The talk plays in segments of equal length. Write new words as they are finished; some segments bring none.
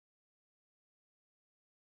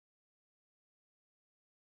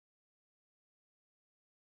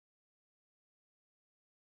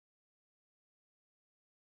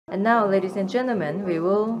And now, ladies and gentlemen, we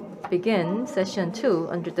will begin session 2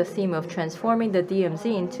 under the theme of transforming the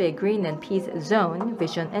DMZ into a green and peace zone,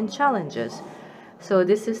 vision and challenges. So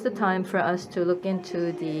this is the time for us to look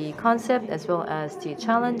into the concept as well as the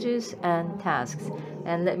challenges and tasks.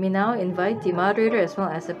 And let me now invite the moderator as well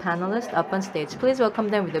as the panelists up on stage. Please welcome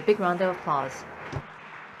them with a big round of applause.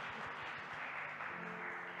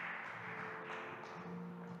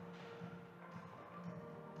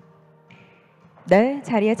 네,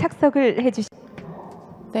 자리에 착석을 해주시.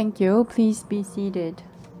 Thank you. Please be seated.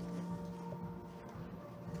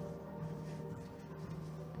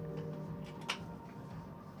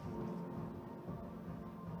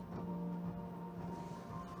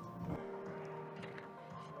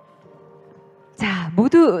 자,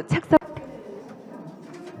 모두 착석.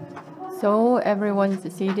 So everyone's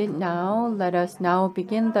seated now. Let us now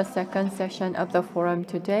begin the second session of the forum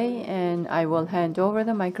today, and I will hand over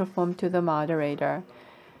the microphone to the moderator.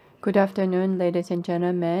 Good afternoon, ladies and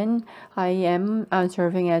gentlemen. I am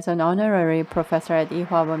serving as an honorary professor at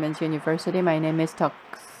Ewha Women's University. My name is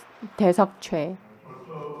Tae-seok Choi.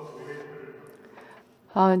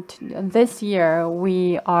 This year,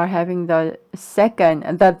 we are having the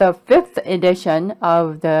fifth edition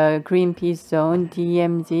of the Greenpeace Zone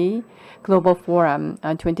DMZ Global Forum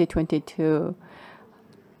 2022.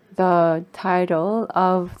 The title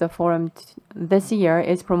of the forum this year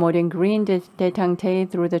is Promoting Green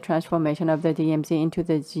Detente through the Transformation of the DMZ into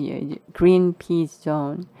the Green Peace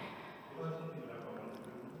Zone.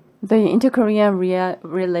 The inter-Korean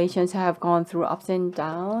relations have gone through ups and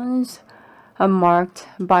downs, marked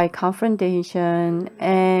by confrontation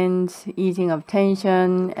and easing of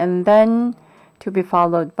tension, and then to be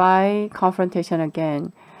followed by confrontation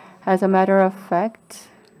again. As a matter of fact,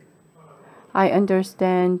 I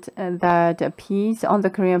understand that peace on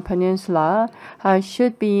the Korean Peninsula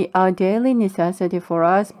should be a daily necessity for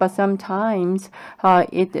us, but sometimes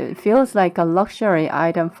it feels like a luxury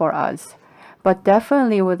item for us. But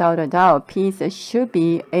definitely, without a doubt, peace should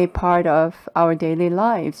be a part of our daily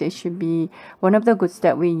lives. It should be one of the goods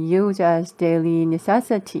that we use as daily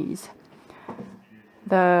necessities.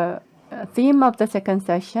 The theme of the second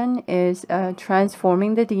session is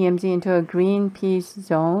transforming the DMZ into a green peace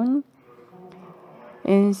zone.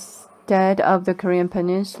 Instead of the Korean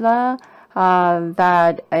Peninsula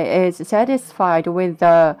that is satisfied with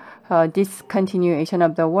the discontinuation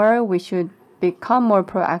of the war, we should become more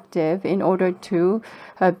proactive in order to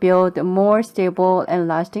build more stable and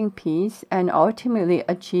lasting peace and ultimately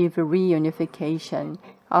achieve reunification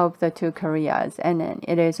of the two Koreas. And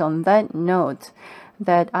it is on that note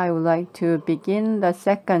that I would like to begin the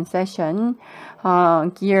second session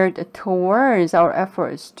geared towards our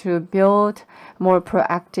efforts to build more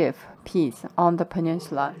proactive peace on the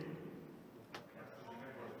peninsula.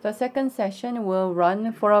 The second session will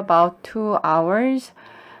run for about 2 hours,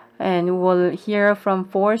 and we'll hear from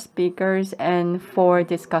 4 speakers and 4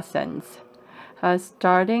 discussants.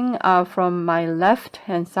 Starting from my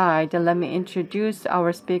left-hand side, let me introduce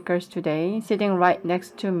our speakers today. Sitting right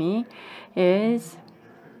next to me is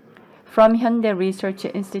from Hyundai Research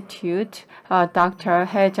Institute, Dr.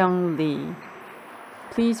 Hae-jung Lee.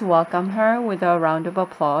 Please welcome her with a round of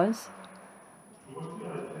applause.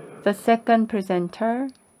 The second presenter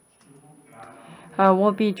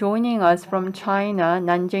will be joining us from China,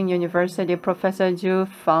 Nanjing University, Professor Zhu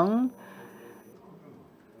Feng.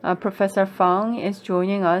 Professor Feng is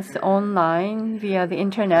joining us online via the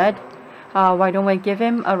internet. Why don't we give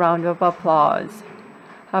him a round of applause?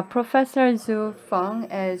 Professor Zhu Feng,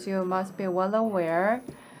 as you must be well aware,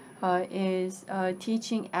 is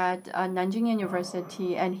teaching at Nanjing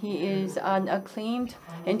University, and he is an acclaimed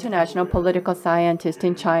international political scientist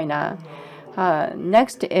in China.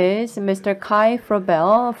 Next is Mr. Kai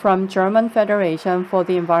Frobel from German Federation for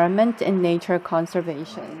the Environment and Nature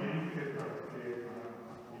Conservation.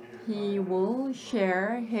 He will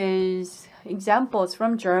share his examples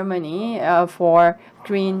from Germany for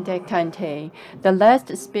Green Detente. The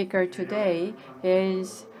last speaker today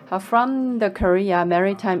is from the Korea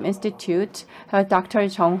Maritime Institute. Dr.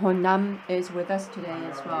 Jung Ho Nam is with us today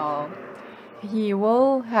as well. He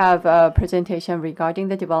will have a presentation regarding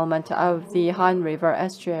the development of the Han River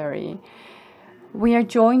estuary. We are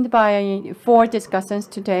joined by 4 discussants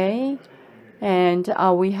today, and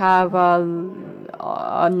we have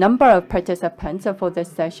a number of participants for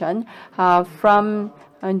this session. From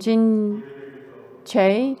Jin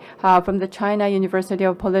Che from the China University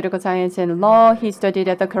of Political Science and Law. He studied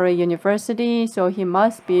at the Korea University, so he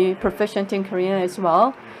must be proficient in Korean as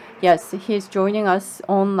well. Yes, he's joining us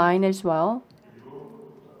online as well.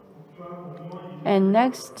 And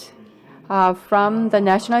next, From the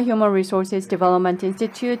National Human Resources Development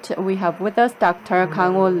Institute, we have with us Dr.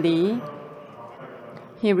 Kang-ho Lee.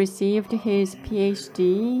 He received his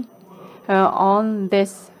PhD on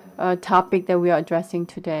this topic that we are addressing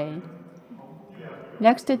today.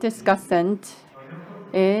 Next discussant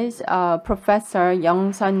is Professor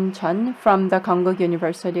Young-sun Chun from the Konkuk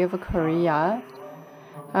University of Korea.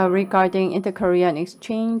 Regarding inter-Korean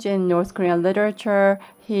exchange in North Korean literature,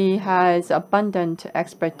 he has abundant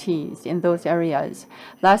expertise in those areas.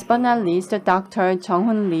 Last but not least, Dr.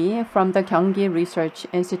 Jung-hoon Lee from the Gyeonggi Research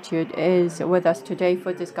Institute is with us today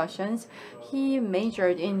for discussions. He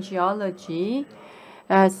majored in geology.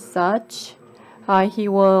 As such, he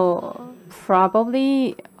will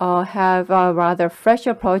probably have a rather fresh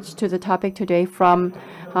approach to the topic today from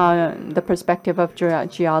the perspective of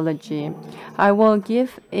geology. I will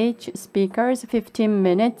give each speaker 15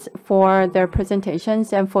 minutes for their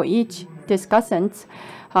presentations, and for each discussant,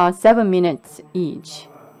 7 minutes each.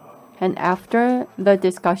 And after the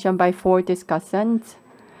discussion by 4 discussants,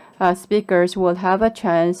 speakers will have a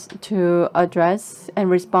chance to address and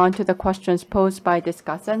respond to the questions posed by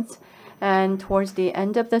discussants. And towards the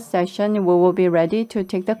end of the session, we will be ready to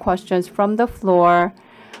take the questions from the floor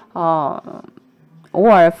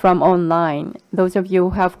or from online. Those of you who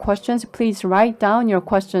have questions, please write down your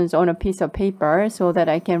questions on a piece of paper so that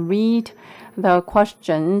I can read the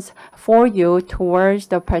questions for you towards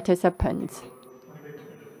the participants.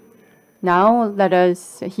 Now, let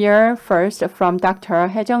us hear first from Dr.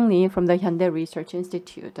 Hae-jung Lee from the Hyundai Research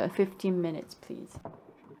Institute. 15 minutes, please.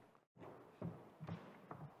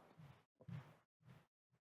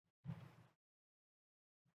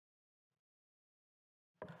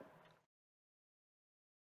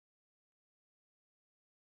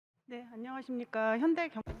 네, 안녕하십니까. 현대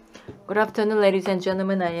경 Good afternoon, ladies and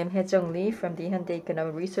gentlemen. I am Hae-jung Lee from the Hyundai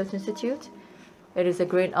Economic Research Institute. It is a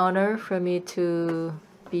great honor for me to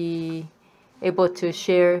be able to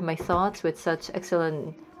share my thoughts with such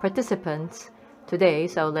excellent participants today.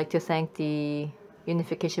 So I would like to thank the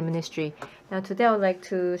Unification Ministry. Now today I would like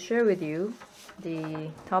to share with you the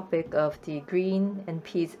topic of the Green and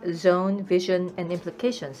Peace Zone, Vision and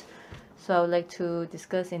Implications. So I would like to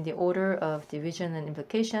discuss in the order of the vision and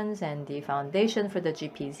implications and the foundation for the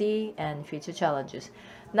GPZ and future challenges.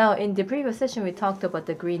 Now, in the previous session, we talked about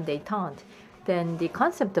the green détente. Then the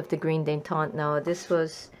concept of the green détente, now this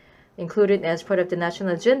was included as part of the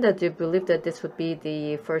national agenda. Do you believe that this would be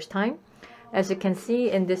the first time? As you can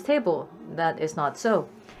see in this table, that is not so.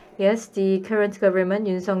 Yes, the current government,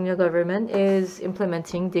 Yoon Suk-yeol government, is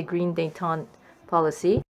implementing the green détente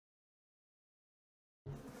policy.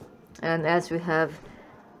 And as we have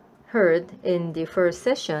heard in the first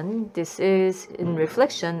session, this is in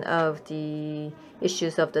reflection of the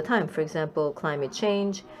issues of the time. For example, climate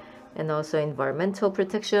change and also environmental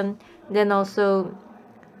protection. Then also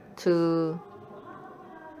to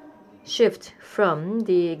shift from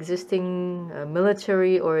the existing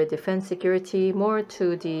military or defense security more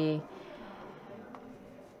to the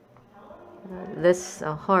less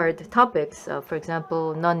hard topics. For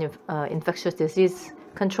example, non-infectious disease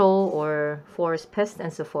control or forest pests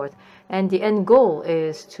and so forth. And the end goal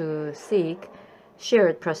is to seek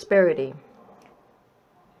shared prosperity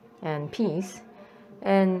and peace.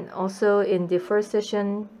 And also in the first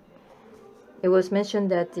session, it was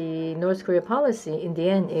mentioned that the North Korea policy in the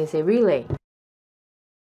end is a relay.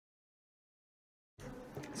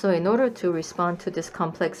 So in order to respond to this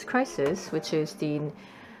complex crisis, which is the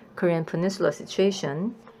Korean Peninsula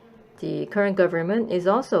situation, the current government is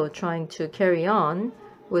also trying to carry on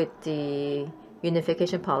with the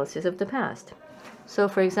unification policies of the past. So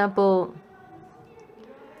for example,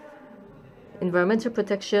 environmental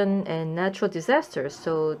protection and natural disasters.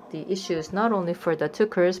 So the issues not only for the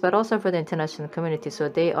Tukurs but also for the international community. So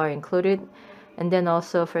they are included. And then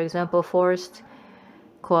also, for example, forest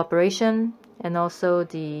cooperation and also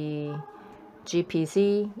the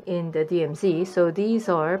GPZ in the DMZ. So these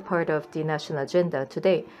are part of the national agenda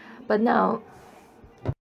today. But now,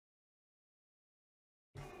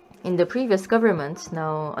 in the previous government,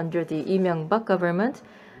 now under the Lee Myung-bak government,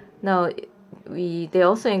 now they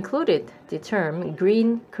also included the term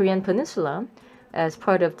Green Korean Peninsula as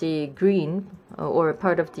part of the green or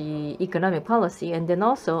part of the economic policy. And then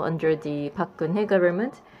also under the Park Geun-hye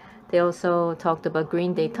government, they also talked about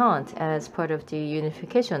green détente as part of the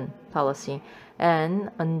unification policy.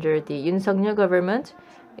 And under the Yoon Suk-yeol government,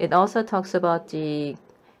 it also talks about the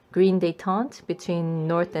green détente between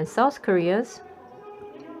North and South Koreas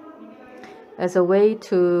as a way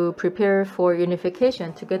to prepare for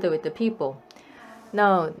unification together with the people.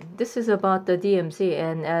 Now, this is about the DMZ,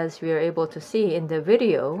 and as we are able to see in the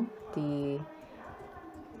video, the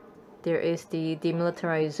there is the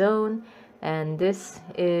demilitarized zone, and this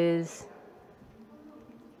is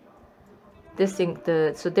this thing.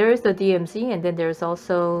 So there is the DMZ, and then there's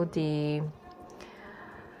also the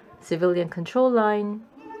civilian control line,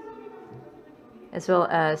 as well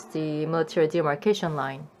as the military demarcation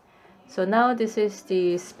line. So now this is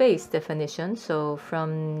the space definition. So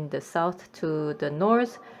from the south to the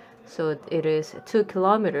north, so it is 2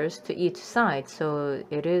 kilometers to each side. So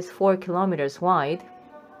it is 4 kilometers wide.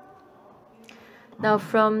 Now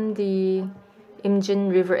from the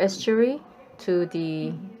Imjin River estuary to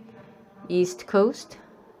the east coast,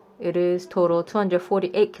 it is total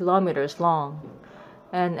 248 kilometers long.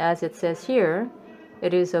 And as it says here,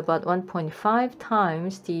 it is about 1.5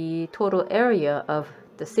 times the total area of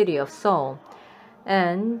the city of Seoul.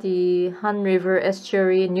 And the Han River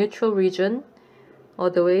estuary neutral region all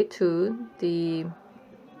the way to the,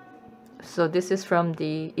 so this is from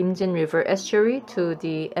the Imjin River estuary to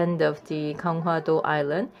the end of the Ganghwa-do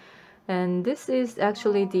Island. And this is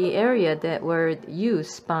actually the area that where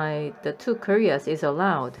use by the two Koreas is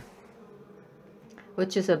allowed,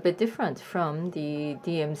 which is a bit different from the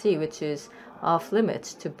DMZ, which is off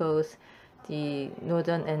limits to both the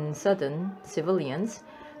northern and southern civilians.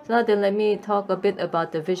 So now then let me talk a bit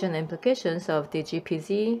about the vision implications of the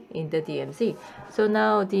GPZ in the DMZ. So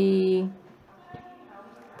now the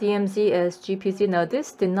DMZ as GPZ, now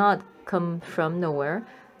this did not come from nowhere.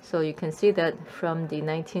 So you can see that from the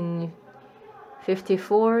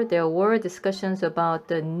 1954, there were discussions about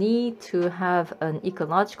the need to have an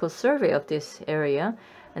ecological survey of this area.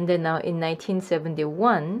 And then now in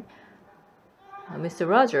 1971, Mr.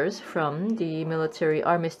 Rogers from the Military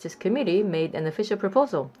Armistice Committee made an official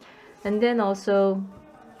proposal. And then also,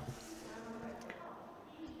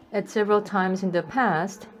 at several times in the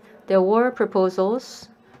past, there were proposals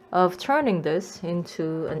of turning this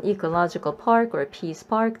into an ecological park or a peace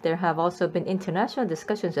park. There have also been international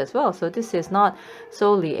discussions as well. So this is not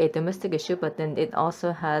solely a domestic issue, but then it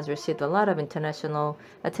also has received a lot of international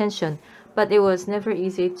attention. But it was never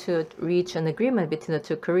easy to reach an agreement between the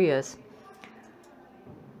two Koreas.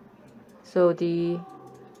 So the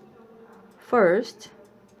first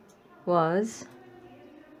was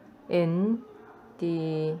in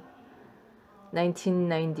the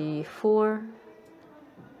 1994.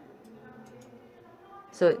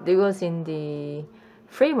 So it was in the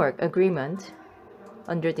framework agreement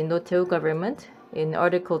under the Notteo government. In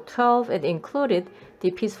Article 12, it included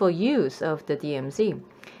the peaceful use of the DMZ.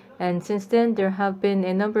 And since then, there have been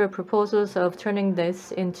a number of proposals of turning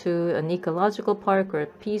this into an ecological park or a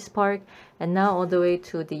peace park, and now all the way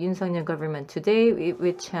to the Yoon Suk-yeol government today,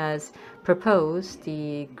 which has proposed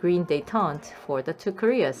the Green Détente for the two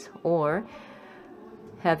Koreas, or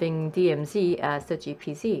having DMZ as the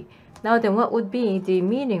GPZ. Now then, what would be the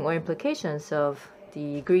meaning or implications of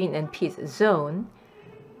the Green and Peace Zone?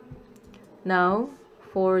 Now,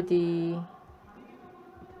 for the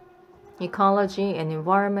ecology and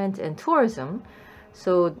environment and tourism,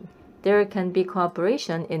 so there can be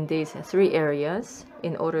cooperation in these three areas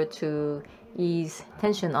in order to ease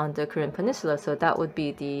tension on the Korean Peninsula. So that would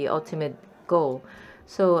be the ultimate goal.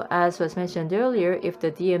 So as was mentioned earlier, if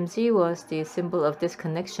the DMZ was the symbol of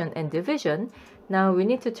disconnection and division, now we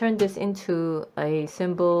need to turn this into a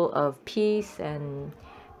symbol of peace and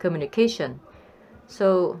communication.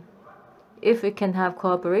 So if we can have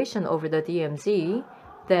cooperation over the DMZ,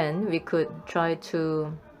 then we could try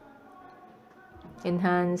to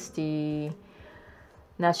enhance the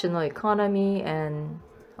national economy and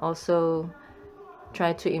also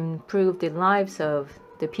try to improve the lives of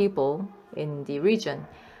the people in the region.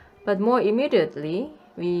 But more immediately,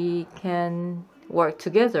 we can work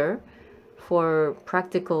together for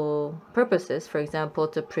practical purposes, for example,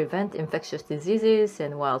 to prevent infectious diseases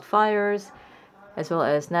and wildfires, as well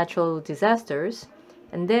as natural disasters.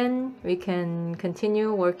 And then we can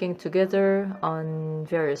continue working together on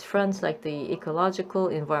various fronts like the ecological,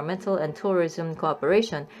 environmental, and tourism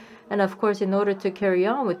cooperation. And of course, in order to carry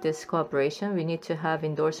on with this cooperation, we need to have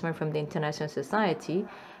endorsement from the international society.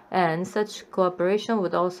 And such cooperation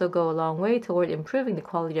would also go a long way toward improving the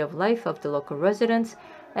quality of life of the local residents.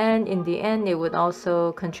 And in the end, it would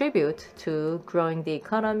also contribute to growing the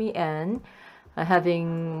economy and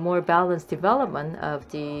having more balanced development of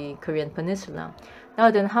the Korean Peninsula. Now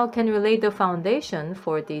then, how can we lay the foundation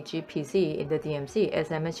for the GPZ in the DMZ? As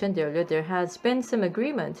I mentioned earlier, there has been some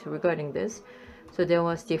agreement regarding this. So there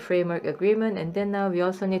was the framework agreement, and then now we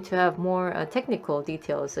also need to have more technical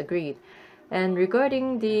details agreed. And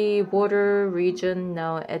regarding the border region,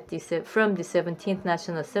 now at from the 17th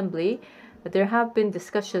National Assembly, there have been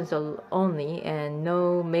discussions only, and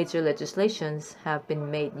no major legislations have been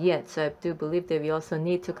made yet. So I do believe that we also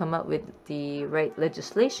need to come up with the right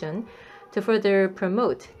legislation to further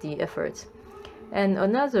promote the efforts. And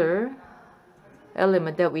another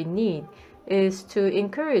element that we need is to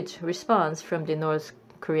encourage response from the North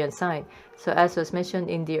Korean side. So as was mentioned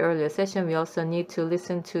in the earlier session, we also need to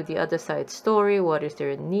listen to the other side's story. What is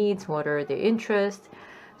their needs? What are their interests?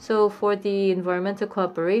 So for the environmental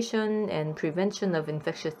cooperation and prevention of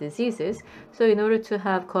infectious diseases, so in order to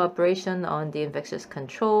have cooperation on the infectious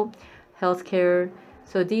control, healthcare,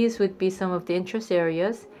 so these would be some of the interest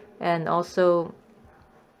areas, and also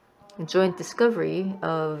joint discovery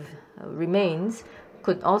of remains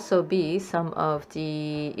could also be some of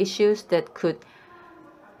the issues that could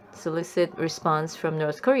solicit response from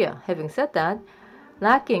North Korea. Having said that,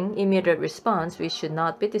 lacking immediate response, we should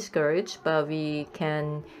not be discouraged, but we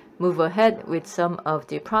can move ahead with some of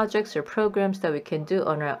the projects or programs that we can do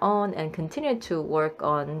on our own and continue to work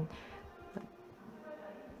on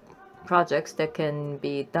projects that can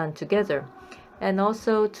be done together. And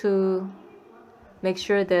also to make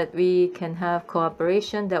sure that we can have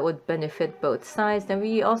cooperation that would benefit both sides. And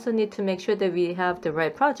we also need to make sure that we have the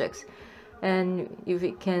right projects. And if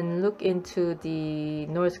we can look into the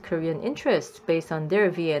North Korean interests based on their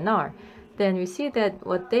VNR, then we see that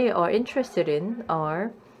what they are interested in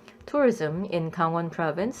are tourism in Gangwon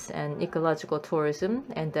province and ecological tourism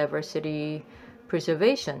and diversity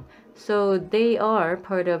preservation. So they are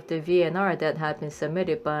part of the VNR that have been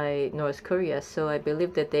submitted by North Korea. So I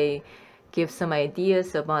believe that they give some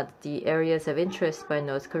ideas about the areas of interest by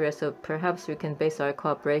North Korea. So perhaps we can base our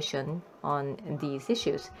cooperation on these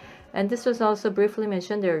issues. And this was also briefly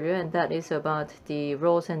mentioned earlier, and that is about the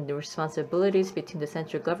roles and the responsibilities between the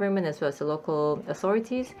central government as well as the local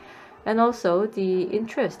authorities, and also the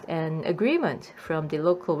interest and agreement from the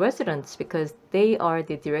local residents, because they are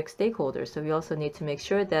the direct stakeholders. So we also need to make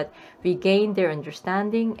sure that we gain their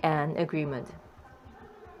understanding and agreement.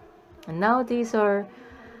 And now these are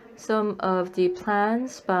some of the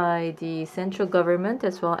plans by the central government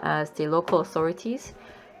as well as the local authorities.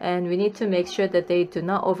 And we need to make sure that they do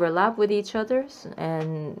not overlap with each other,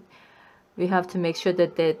 and we have to make sure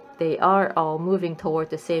that they are all moving toward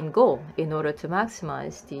the same goal in order to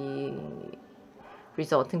maximize the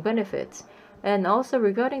resulting benefits. And also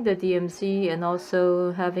regarding the DMZ and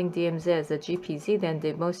also having DMZ as a GPZ, then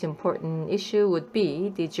the most important issue would be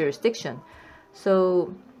the jurisdiction.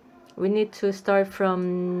 So we need to start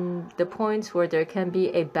from the points where there can be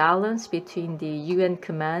a balance between the UN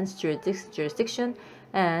command's jurisdiction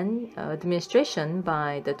and administration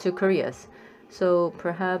by the two Koreas. So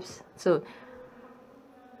perhaps,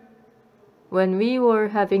 when we were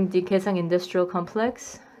having the Kaesang Industrial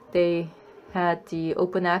Complex, they had the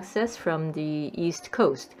open access from the East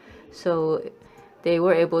Coast. So they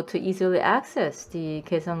were able to easily access the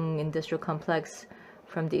Kaesang Industrial Complex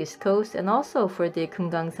from the East Coast, and also for the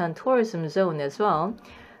Kumgangsan tourism zone as well.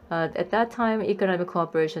 At that time, economic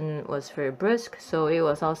cooperation was very brisk, so it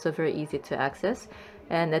was also very easy to access.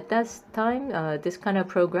 And at that time, this kind of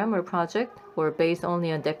program or project were based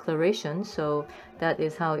only on declaration, so that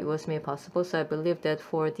is how it was made possible. So I believe that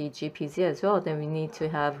for the GPZ as well, then we need to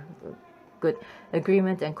have good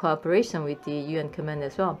agreement and cooperation with the UN Command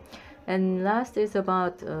as well. And last is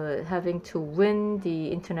about having to win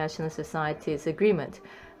the international society's agreement.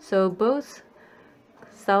 So both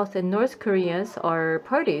South and North Koreans are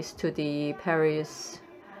parties to the Paris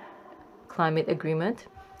Climate Agreement.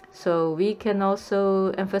 So we can also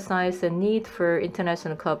emphasize the need for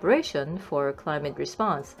international cooperation for climate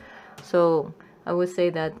response. So I would say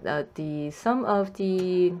that some of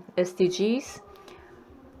the SDGs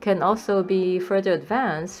can also be further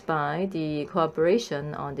advanced by the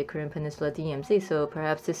cooperation on the Korean Peninsula DMZ. So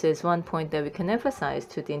perhaps this is one point that we can emphasize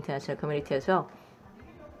to the international community as well.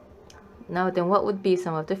 Now then, what would be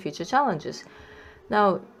some of the future challenges?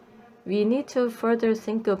 Now, we need to further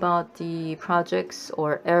think about the projects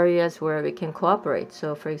or areas where we can cooperate.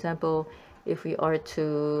 So for example, if we are to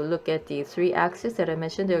look at the three axes that I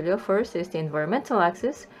mentioned earlier, first is the environmental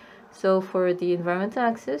axis. So for the environmental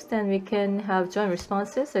axis, then we can have joint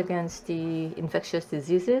responses against the infectious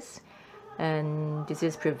diseases and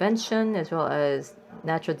disease prevention, as well as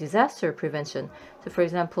natural disaster prevention. So for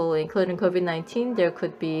example, including COVID-19, there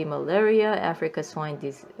could be malaria, African swine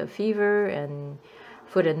fever, and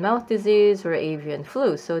foot and mouth disease, or avian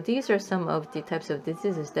flu. So these are some of the types of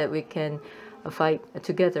diseases that we can fight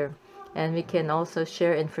together. And we can also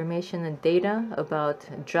share information and data about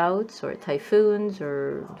droughts or typhoons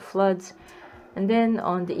or floods. And then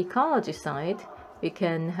on the ecology side, we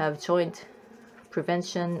can have joint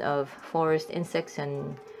prevention of forest insects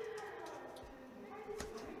and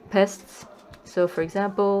pests. So for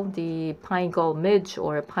example, the pine gall midge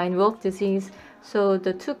or pine wilt disease. So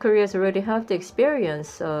the two Koreas already have the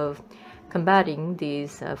experience of combating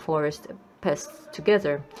these forest pests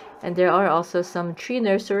together. And there are also some tree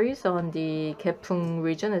nurseries on the Gyeongsang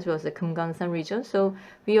region as well as the Kumgangsan region. So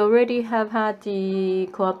we already have had the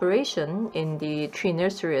cooperation in the tree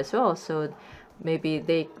nursery as well. So maybe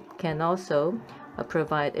they can also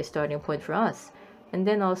provide a starting point for us. And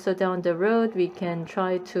then also down the road, we can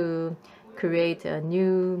try to create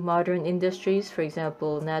new modern industries, for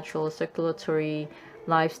example, natural circulatory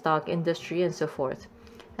livestock industry and so forth.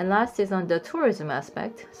 And last is on the tourism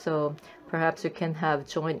aspect. So perhaps we can have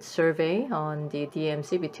joint survey on the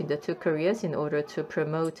DMZ between the two Koreas in order to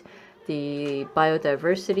promote the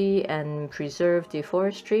biodiversity and preserve the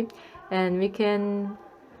forestry. And we can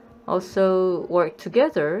also work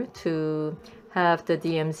together to have the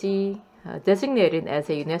DMZ designated as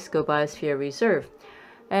a UNESCO Biosphere Reserve.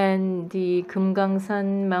 And the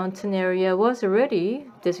Kumgangsan mountain area was already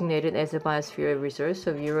designated as a biosphere reserve,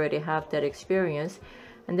 so we already have that experience.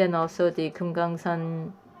 And then also the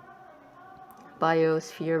Kumgangsan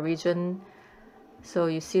biosphere region. So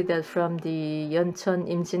you see that from the Yeoncheon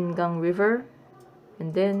Imjingang River,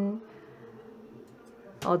 and then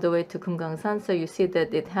all the way to Kumgangsan. So you see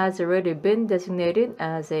that it has already been designated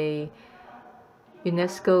as a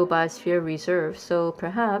UNESCO Biosphere Reserve. So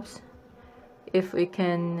perhaps if we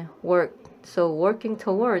can working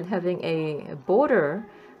toward having a border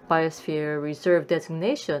biosphere reserve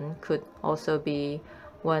designation could also be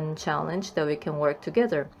one challenge that we can work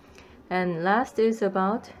together. And last is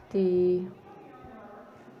about the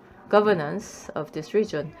governance of this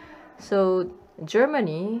region. So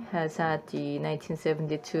Germany has had the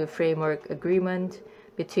 1972 framework agreement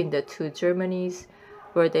between the two Germanys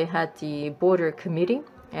where they had the border committee,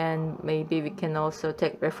 and maybe we can also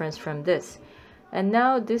take reference from this. And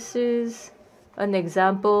now this is an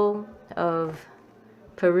example of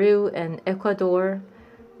Peru and Ecuador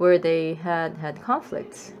where they had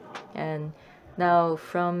conflicts. And now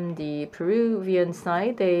from the Peruvian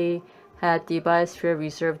side, they had the biosphere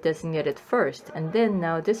reserve designated first. And then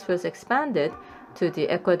now this was expanded to the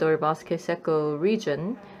Ecuador Bosque Seco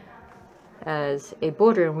region as a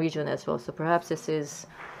bordering region as well. So perhaps this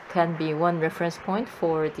can be one reference point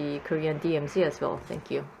for the Korean DMZ as well.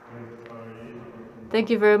 Thank you. Thank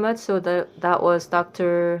you very much. So that was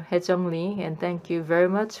Dr. Hae-jung Lee, and thank you very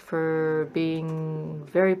much for being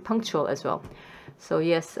very punctual as well. So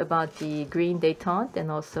yes, about the green détente and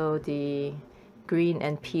also the green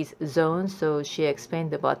and peace zone. So she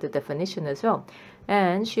explained about the definition as well.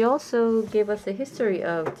 And she also gave us a history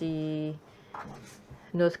of the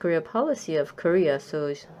North Korea policy of Korea.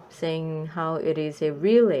 So saying how it is a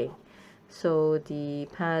relay. So the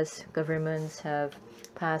past governments have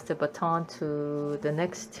pass the baton to the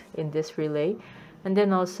next in this relay. And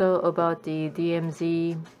then also about the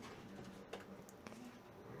DMZ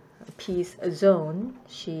peace zone,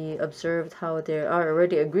 she observed how there are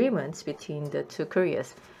already agreements between the two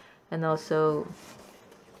Koreas. And also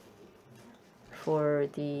for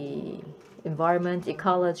the environment,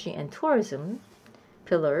 ecology, and tourism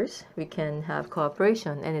pillars, we can have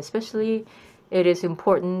cooperation. And especially it is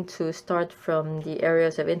important to start from the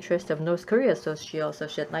areas of interest of North Korea. So she also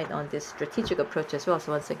shed light on this strategic approach as well.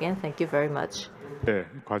 So once again, thank you very much.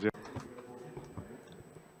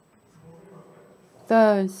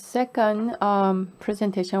 The second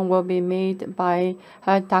presentation will be made by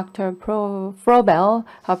Dr. Frobel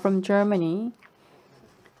from Germany,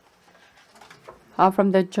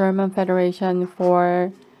 from the German Federation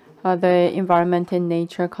for the Environment and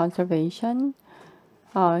Nature Conservation.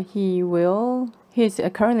 He's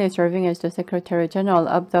currently serving as the Secretary General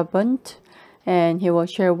of the Bund, and he will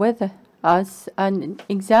share with us an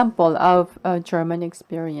example of a German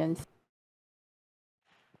experience.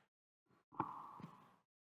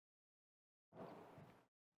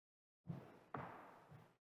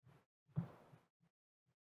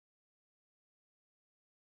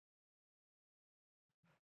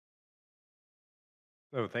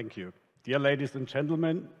 So thank you. Dear ladies and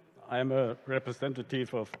gentlemen, I'm a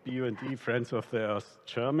representative of BUND Friends of the Earth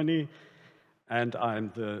Germany, and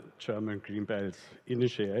I'm the German Green Belt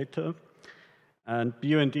initiator. And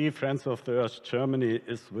BUND Friends of the Earth Germany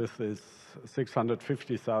is, with its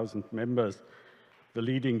 650,000 members, the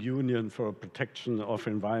leading union for protection of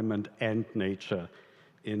environment and nature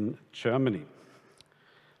in Germany.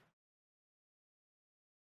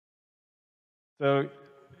 So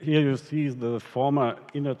here you see the former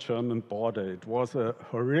inner German border. It was a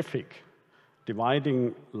horrific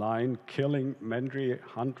dividing line, killing many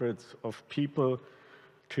hundreds of people,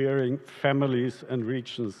 tearing families and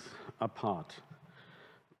regions apart.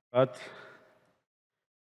 But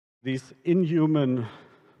these inhuman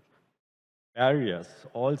areas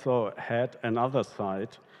also had another side.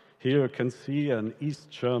 Here you can see an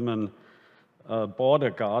East German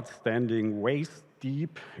border guard standing waist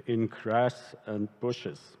deep in grass and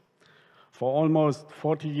bushes. For almost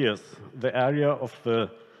 40 years, the area of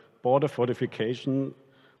the border fortification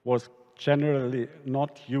was generally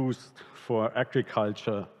not used for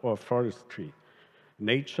agriculture or forestry.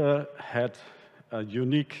 Nature had a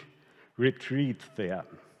unique retreat there.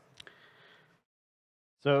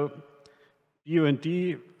 So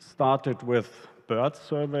BUND started with bird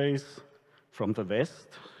surveys from the west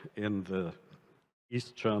in the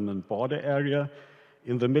East German border area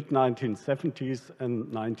in the mid-1970s and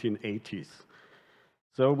 1980s.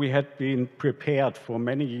 So we had been prepared for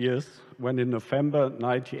many years when in November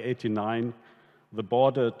 1989, the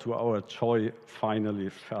border to our joy finally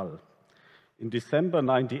fell. In December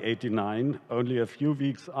 1989, only a few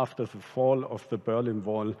weeks after the fall of the Berlin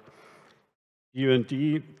Wall,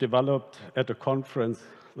 BUND developed at a conference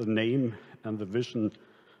the name and the vision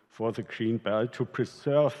for the Green Belt to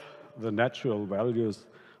preserve the natural values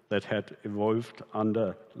that had evolved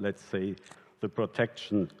under, let's say, the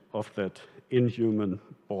protection of that inhuman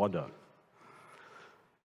border.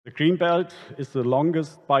 The Green Belt is the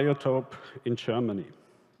longest biotope in Germany.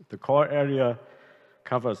 The core area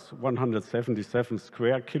covers 177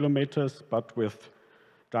 square kilometers, but with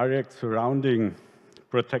direct surrounding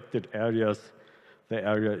protected areas, the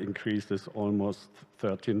area increases almost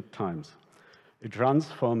 13 times. It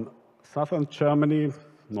runs from southern Germany,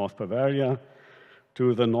 North Bavaria,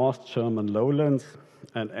 to the North German lowlands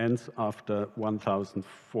and ends after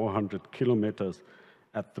 1,400 kilometers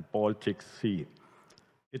at the Baltic Sea.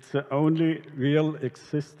 It's the only real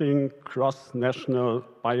existing cross-national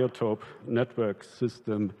biotope network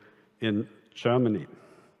system in Germany.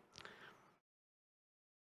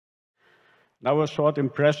 Now a short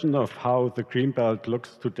impression of how the Greenbelt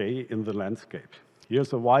looks today in the landscape.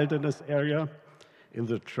 Here's a wilderness area in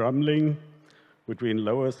the Drumling between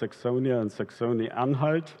Lower Saxony and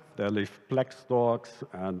Saxony-Anhalt. There live black storks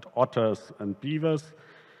and otters and beavers.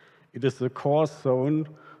 It is the core zone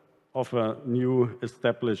of a new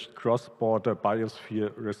established cross-border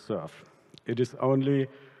biosphere reserve. It is only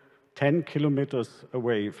 10 kilometers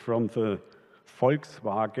away from the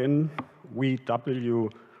Volkswagen VW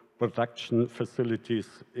production facilities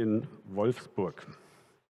in Wolfsburg.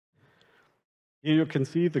 Here you can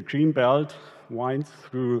see the Green Belt winds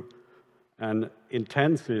through an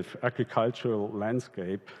intensive agricultural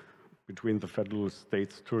landscape between the federal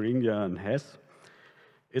states Thuringia and Hesse.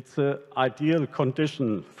 It's an ideal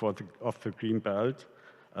condition of the Green Belt,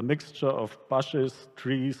 a mixture of bushes,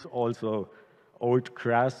 trees, also old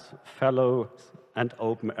grass, fallows, and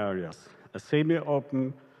open areas. A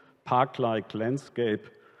semi-open, park-like landscape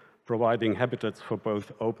providing habitats for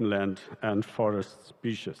both open land and forest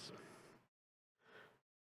species.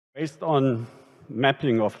 Based on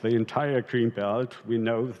mapping of the entire Green Belt, we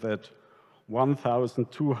know that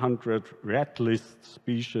 1,200 red list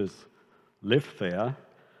species live there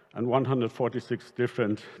and 146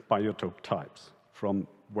 different biotope types, from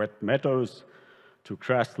wet meadows to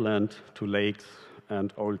grassland to lakes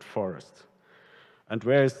and old forests. And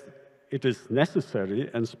whereas it is necessary,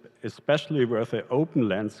 and especially where the open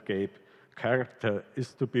landscape character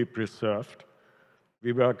is to be preserved,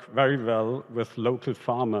 we work very well with local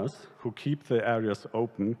farmers who keep the areas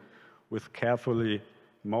open with carefully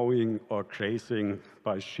mowing or grazing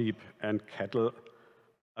by sheep and cattle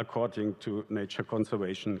according to nature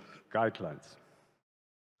conservation guidelines.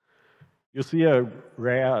 You see a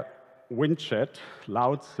rare windjet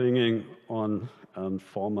loud singing on a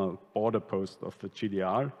former border post of the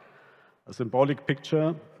GDR. A symbolic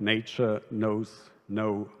picture, nature knows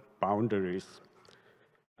no boundaries.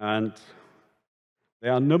 And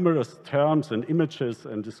there are numerous terms and images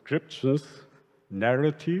and descriptions,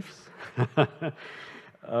 narratives,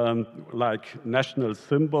 like national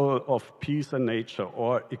symbol of peace and nature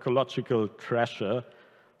or ecological treasure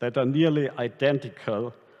that are nearly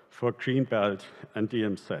identical for Greenbelt and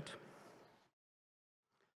DMZ.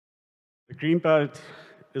 The Greenbelt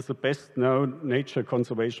is the best known nature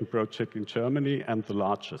conservation project in Germany and the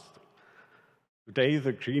largest. Today,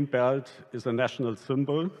 the Greenbelt is a national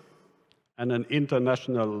symbol and an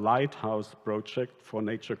international lighthouse project for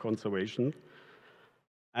nature conservation,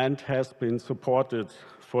 and has been supported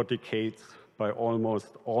for decades by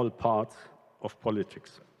almost all parts of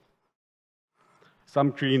politics.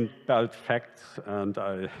 Some Green Belt facts, and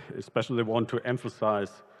I especially want to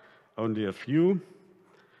emphasize only a few.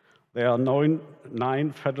 There are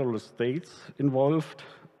 9 federal states involved,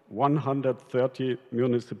 130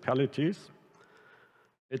 municipalities.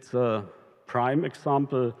 It's a prime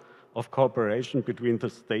example of cooperation between the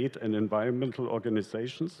state and environmental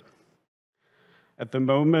organizations. At the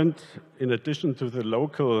moment, in addition to the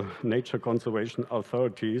local nature conservation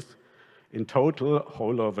authorities, in total,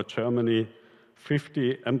 all over Germany,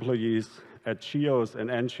 50 employees at GOs and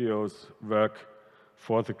NGOs work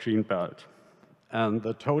for the Green Belt. And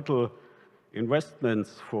the total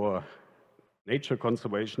investments for nature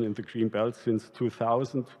conservation in the Green Belt since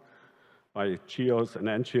 2000 by GOs and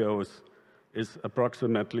NGOs is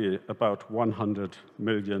approximately about 100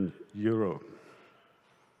 million euro.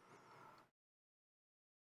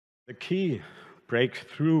 The key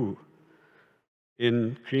breakthrough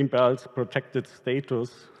in Greenbelt's protected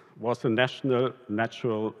status was a national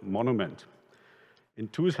natural monument. In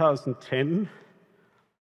 2010,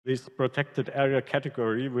 this protected area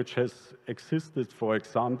category, which has existed, for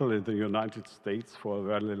example, in the United States for a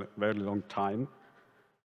very, very long time,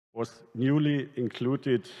 was newly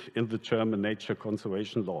included in the German nature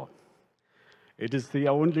conservation law. It is the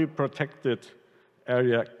only protected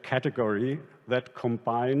area category that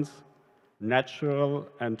combines natural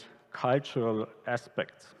and cultural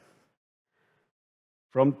aspects.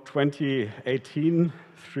 From 2018,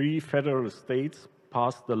 3 federal states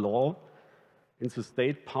passed the law in the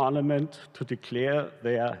state parliament to declare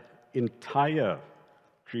their entire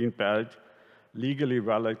Green Belt legally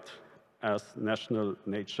valid as national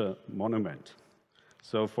nature monument.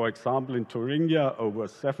 So, for example, in Thuringia, over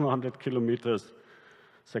 700 kilometers,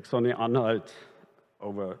 Saxony-Anhalt,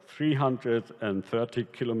 over 330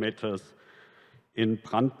 kilometers, in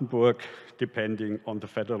Brandenburg, depending on the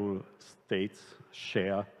federal state's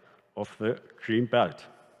share of the Green Belt.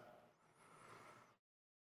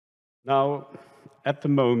 Now, at the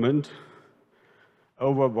moment,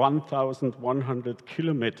 over 1,100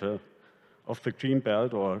 kilometers of the Green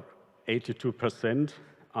Belt, or 82%,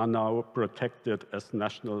 are now protected as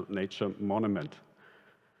national nature monument.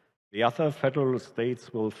 The other federal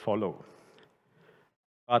states will follow.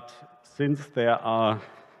 But since there are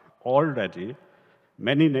already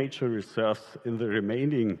many nature reserves in the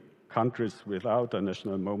remaining countries without a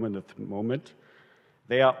national monument at the moment,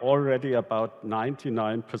 they are already about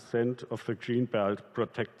 99% of the Green Belt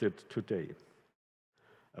protected today.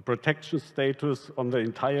 A protection status on the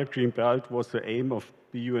entire Green Belt was the aim of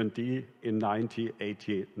BUND in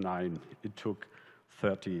 1989. It took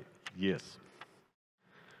 30 years.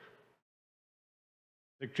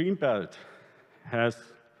 The Green Belt has,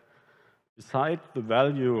 besides the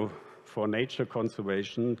value for nature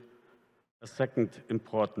conservation, a second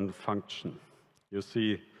important function. You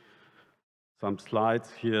see some slides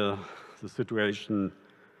here, the situation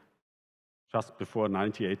just before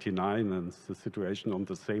 1989 and the situation on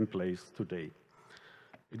the same place today.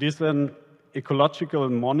 It is an ecological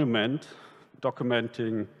monument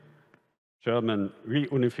documenting German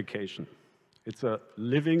reunification. It's a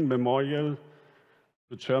living memorial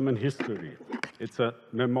to German history. It's a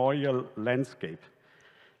memorial landscape.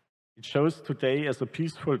 It shows today as a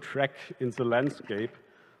peaceful track in the landscape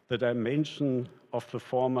the dimension of the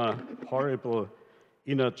former horrible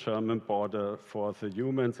inner German border for the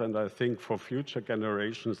humans, and I think for future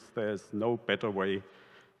generations there's no better way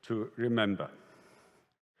to remember.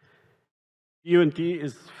 BUND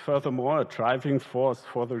is furthermore a driving force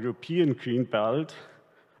for the European Green Belt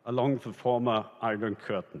along the former Iron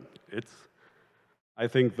Curtain. It's, I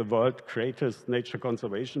think, the world's greatest nature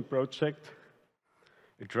conservation project.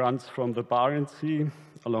 It runs from the Barents Sea,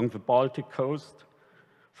 along the Baltic coast,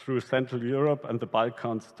 through Central Europe and the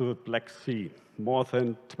Balkans to the Black Sea, more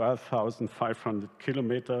than 12,500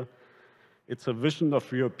 kilometers. It's a vision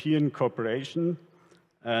of European cooperation,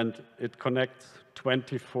 and it connects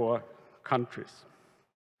 24 countries.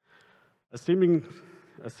 A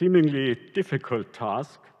seemingly difficult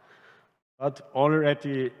task, but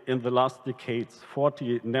already in the last decades,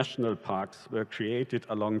 40 national parks were created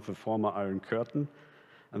along the former Iron Curtain,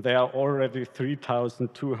 and there are already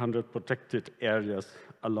 3,200 protected areas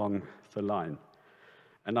along the line.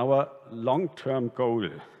 And our long-term goal,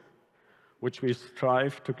 which we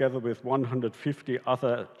strive together with 150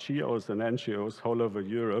 other GOs and NGOs all over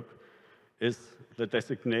Europe, is the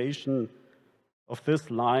designation of this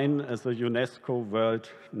line as a UNESCO World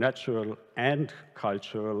Natural and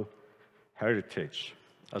Cultural Heritage,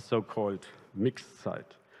 a so-called mixed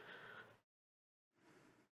site.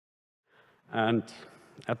 And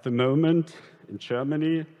at the moment in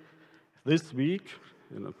Germany, this week,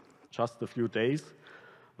 just a few days,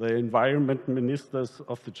 the environment ministers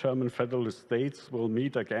of the German federal states will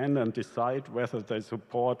meet again and decide whether they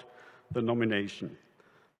support the nomination.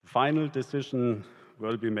 The final decision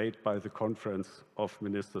will be made by the Conference of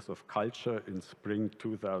Ministers of Culture in spring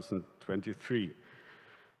 2023.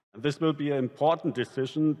 And this will be an important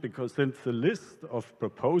decision because since the list of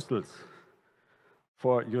proposals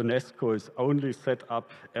for UNESCO is only set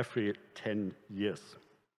up every 10 years.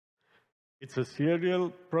 It's a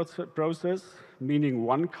serial process, meaning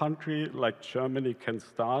one country like Germany can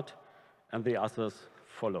start and the others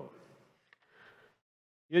follow.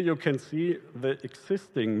 Here you can see the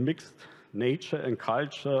existing mixed nature and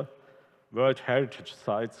culture World Heritage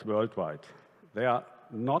Sites worldwide. There are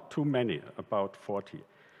not too many, about 40.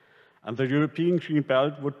 And the European Green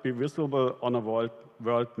Belt would be visible on a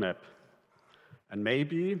world map. And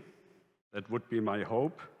maybe, that would be my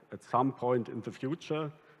hope, at some point in the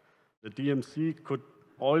future, the DMZ could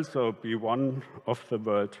also be one of the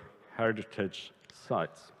World Heritage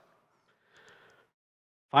Sites.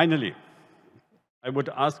 Finally, I would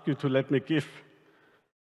ask you to let me give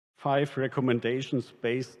 5 recommendations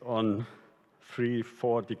based on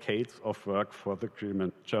 3-4 decades of work for the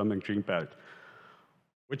German Green Belt,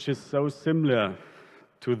 which is so similar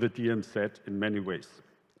to the DMZ in many ways.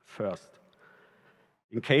 First,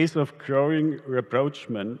 in case of growing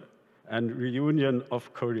rapprochement and reunion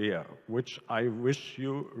of Korea, which I wish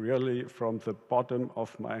you really from the bottom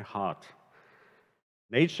of my heart,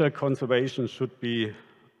 nature conservation should be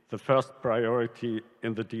the first priority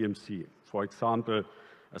in the DMZ, for example,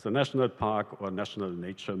 as a national park or national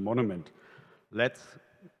nature monument. Let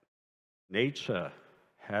nature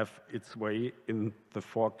have its way in the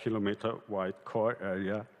 4-kilometer wide core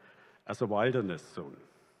area as a wilderness zone.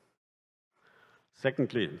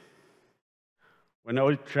 Secondly, when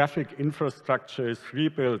old traffic infrastructure is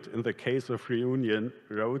rebuilt, in the case of Reunion,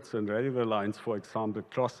 roads and railway lines, for example,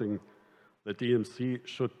 crossing the DMZ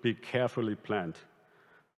should be carefully planned,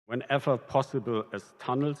 whenever possible as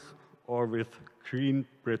tunnels or with green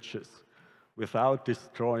bridges, without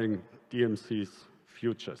destroying DMZ's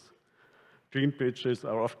futures. Green bridges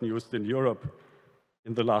are often used in Europe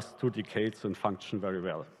in the last 2 decades and function very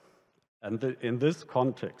well. And in this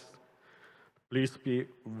context, please be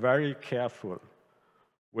very careful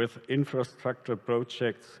with infrastructure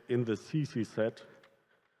projects in the CCZ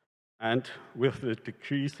and with the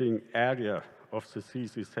decreasing area of the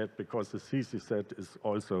CCZ, because the CCZ is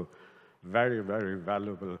also very, very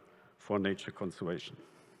valuable for nature conservation.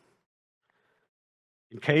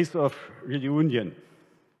 In case of Reunion,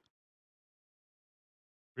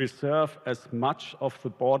 preserve as much of the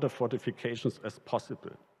border fortifications as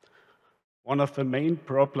possible. One of the main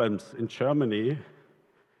problems in Germany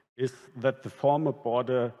is that the former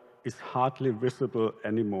border is hardly visible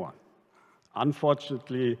anymore.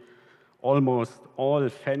 Unfortunately, almost all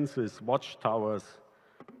fences, watchtowers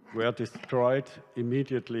were destroyed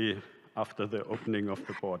immediately after the opening of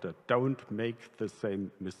the border. Don't make the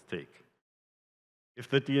same mistake. If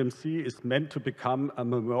the DMZ is meant to become a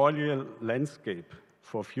memorial landscape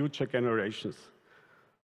for future generations,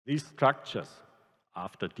 these structures,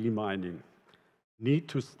 after demining, need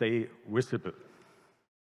to stay visible.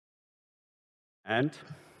 And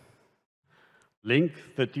link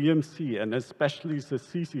the DMZ, and especially the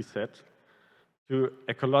CCZ, to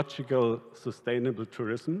ecological sustainable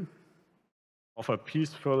tourism, offer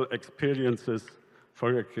peaceful experiences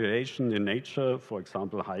for recreation in nature, for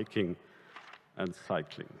example, hiking and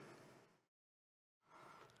cycling.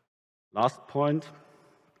 Last point,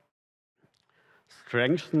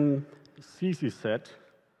 strengthen CCZ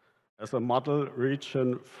as a model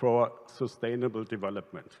region for sustainable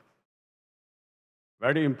development.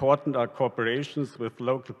 Very important are cooperations with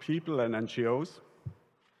local people and NGOs,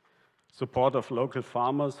 support of local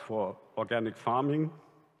farmers for organic farming,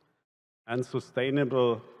 and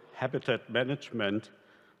sustainable habitat management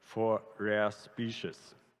for rare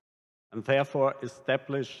species. And therefore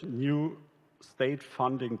establish new state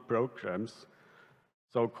funding programs,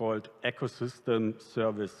 so-called ecosystem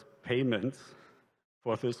service payments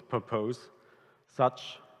for this purpose.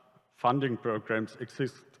 Such funding programs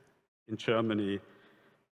exist in Germany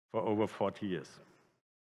for over 40 years.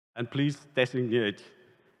 And please designate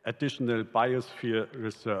additional biosphere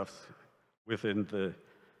reserves within the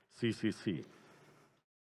CCC.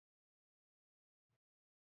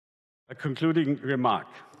 A concluding remark.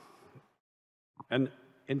 An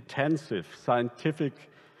intensive scientific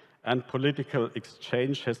and political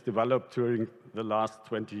exchange has developed during the last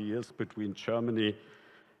 20 years between Germany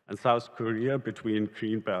and South Korea, between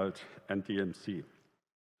Greenbelt and DMZ.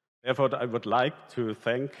 Therefore, I would like to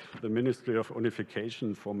thank the Ministry of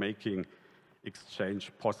Unification for making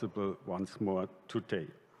exchange possible once more today.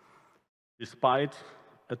 Despite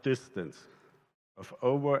a distance of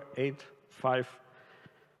over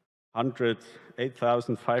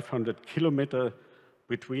 8,500 kilometers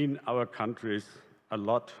between our countries, a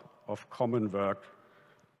lot of common work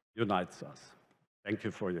unites us. Thank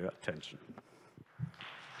you for your attention.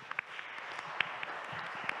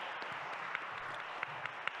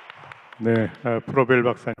 네, 프로벨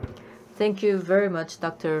박사님. Thank you very much,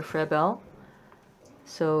 Dr. Frebel.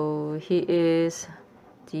 So he is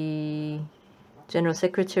the General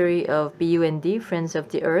Secretary of BUND, Friends of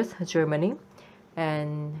the Earth, Germany.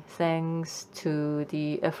 And thanks to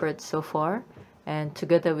the efforts so far, and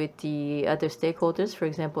together with the other stakeholders, for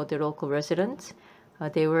example, the local residents,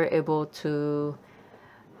 they were able to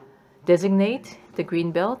designate the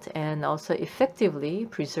green belt and also effectively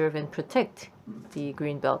preserve and protect the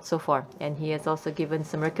green belt so far. And he has also given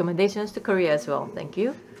some recommendations to Korea as well. Thank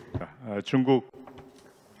you. 중국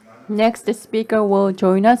Next speaker will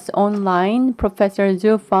join us online, Professor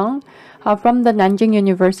Zhu Feng from the Nanjing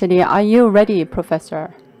University. Are you ready,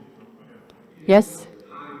 Professor? Yes,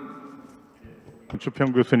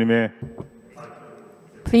 주평 교수님의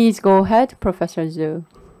please go ahead, Professor Zhu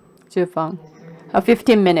Feng.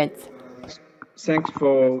 15 minutes. Thanks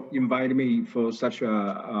for inviting me for such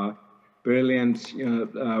a brilliant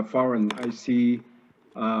forum. I see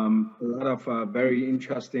a lot of very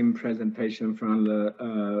interesting presentation from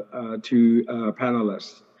the two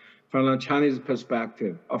panelists. From the Chinese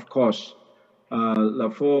perspective, of course,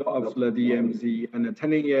 the fall of the DMZ and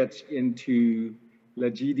turning it into the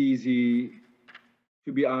GDZ,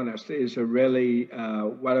 to be honest, is a really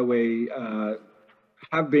what we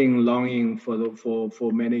have been longing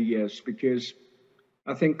for many years, because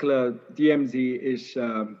I think the DMZ is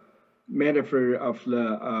a metaphor of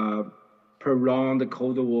the prolonged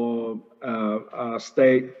Cold War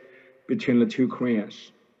state between the two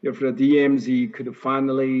Koreas. If the DMZ could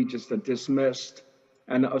finally just dismissed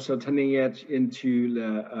and also turning it into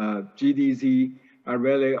the GDZ, I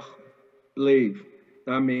really believe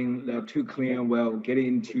that means the two Koreans will get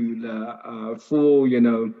into the full,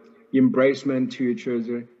 embracement to each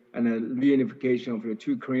other, and the reunification of the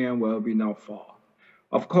two Koreans will be not far.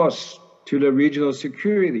 Of course, to the regional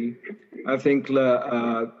security, I think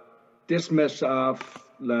the dismiss of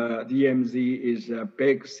the DMZ is a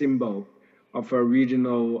big symbol of a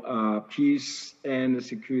regional peace and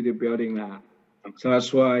security building that. So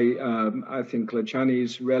that's why I think the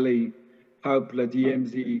Chinese really hope the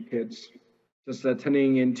DMZ kids just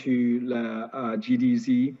turning into the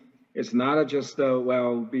GDZ. It's not just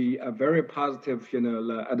will be a very positive,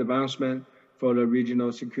 advancement for the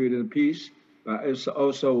regional security and peace, but it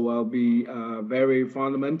also will be very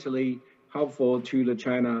fundamentally helpful to the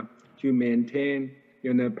China to maintain,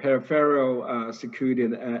 peripheral security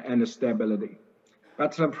and stability.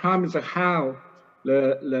 But the problem is how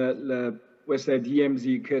the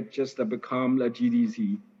DMZ could just become the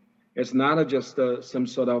GDZ. It's not just some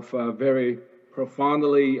sort of very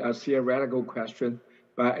profoundly theoretical question,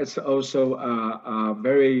 but it's also a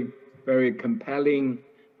very, very compelling,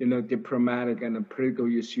 diplomatic and political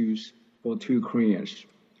issues for two Koreans.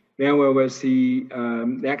 Then we will see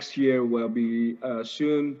next year will be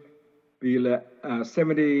soon be the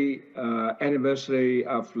 70th anniversary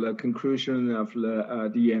of the conclusion of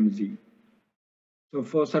the DMZ. So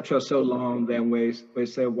for so long, then we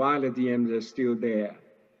say why the DMZ is still there.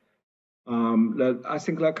 I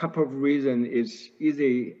think a couple of reasons is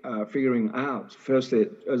easy figuring out. First,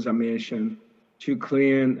 as I mentioned, two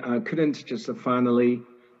Koreans couldn't just finally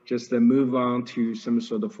just move on to some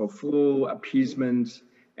sort of a full appeasement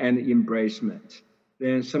and embracement.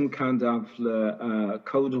 Then some kind of the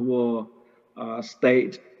Cold War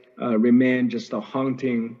state remain just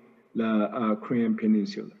haunting the Korean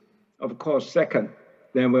Peninsula. Of course, second,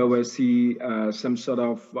 then we will see some sort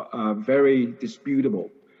of very disputable,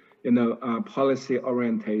 policy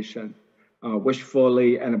orientation,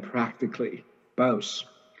 wishfully and practically, both,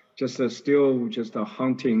 still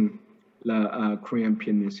haunting the Korean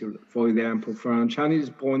Peninsula. For example, from Chinese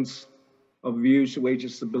points of views, we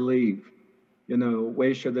just believe,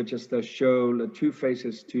 we should just show the two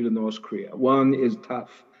faces to the North Korea. One is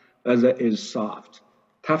tough, other is soft.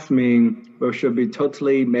 Tough means we should be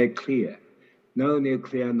totally made clear. No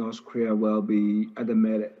nuclear North Korea will be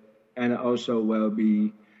admitted, and also will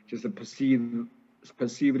be just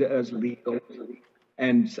perceived as legal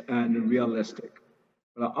and realistic.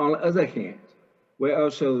 But on the other hand, we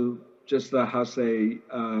also just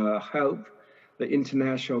help the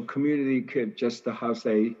international community could just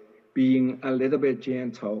being a little bit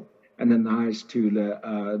gentle and nice to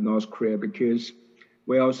the North Korea, because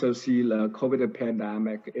we also see the COVID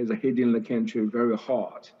pandemic is hitting the country very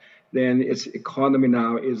hard. Then its economy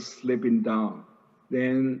now is slipping down.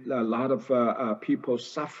 Then a lot of people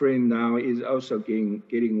suffering now is also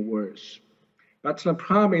getting worse. But the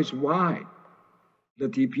problem is why the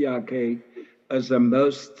DPRK is the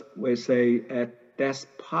most, we say,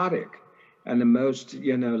 despotic and the most,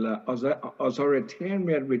 authoritarian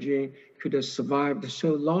regime could have survived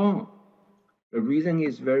so long. The reason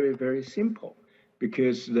is very, very simple,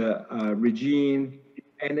 because the regime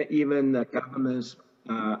and even the government's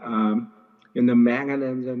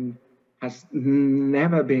mechanism has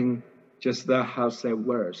never been just the house that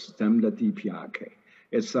worse than the DPRK.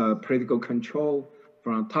 It's political control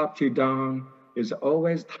from top to down is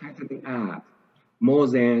always tightening up more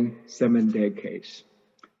than 7 decades.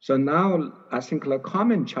 So now I think the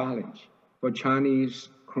common challenge for Chinese,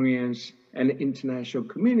 Koreans, and the international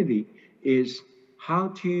community is how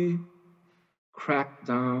to crack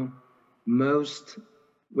down most,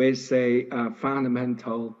 we say,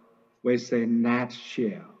 fundamental, we say,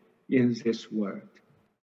 nutshell in this world.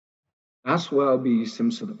 That will be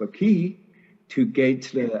some sort of a key to get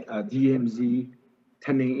the DMZ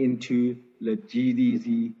turning into the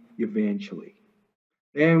GDZ eventually.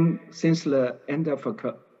 Then, since the end of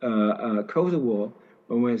the Cold War,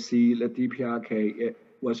 when we see the DPRK, it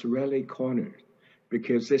was really cornered,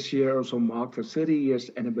 because this year also marked the 30 years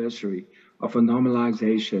anniversary of a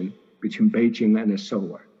normalization between Beijing and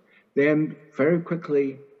Seoul. Then, very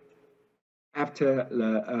quickly, after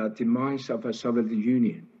the demise of the Soviet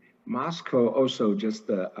Union, Moscow also just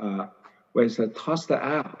was tossed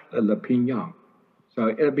out the Pyongyang. So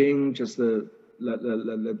it being just the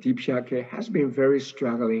DPRK has been very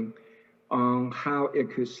struggling on how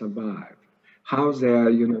it could survive. How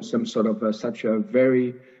there, some sort of such a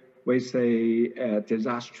very, we say,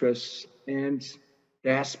 disastrous and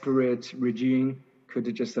desperate regime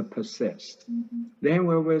could just persist. Then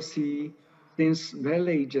we will see things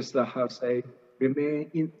really just, how say,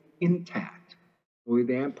 remain intact. For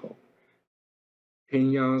example,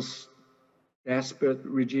 Pyongyang's desperate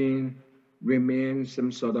regime remains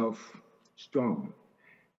some sort of strong.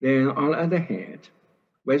 Then on the other hand,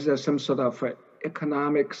 whether some sort of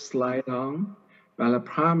economic slide down, but the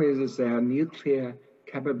problem is their nuclear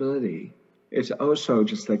capability is also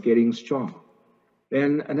just getting strong.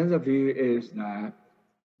 Then another view is that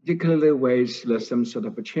particularly with some sort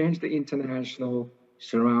of a change the international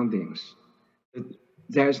surroundings.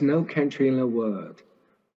 There's no country in the world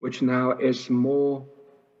which now is more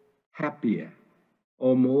happier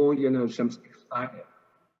or more, some excited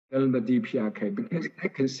than the DPRK, because they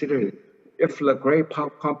consider it, if the great power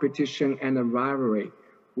competition and the rivalry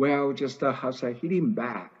will just hitting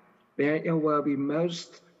back, then it will be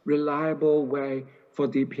most reliable way for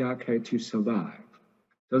DPRK to survive.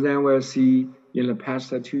 So then we'll see in the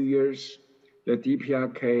past 2 years, the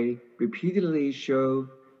DPRK repeatedly show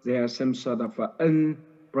there's some sort of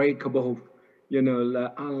unbreakable,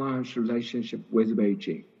 alliance relationship with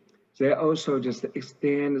Beijing. They also just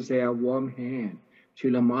extend their warm hand to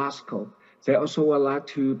the Moscow. They also would like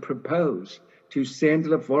to propose to send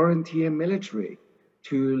the volunteer military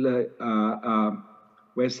to the,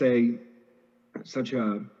 we say, such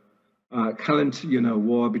a current,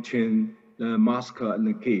 war between Moscow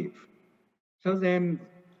and Kiev. So then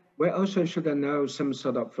we also should know some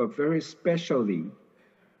sort of a very specialty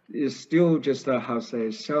is still just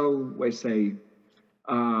we say,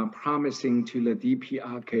 promising to the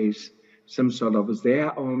DPRKs some sort of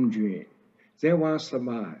their own dream. They want to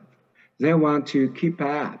survive. They want to keep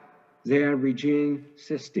up their regime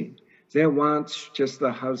system. They want just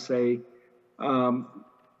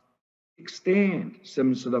extend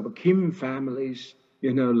some sort of Kim families,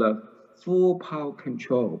 the full power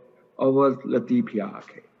control over the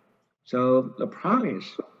DPRK. So the problem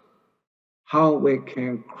is how we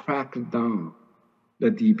can crack down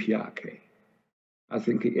the DPRK. I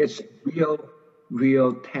think it's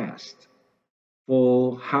real test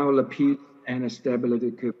for how the peace and the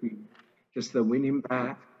stability could be just the winning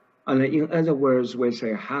back. And in other words, we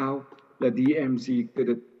say how the DMZ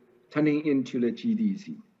could turning into the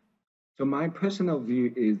GDZ. So my personal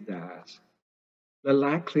view is that the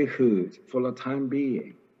likelihood for the time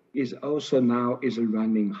being is also now is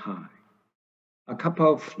running high. A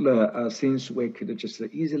couple of the things we could just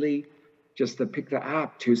easily just pick that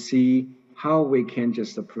up to see how we can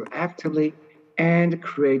just proactively and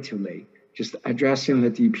creatively just addressing the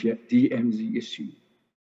DMZ issue.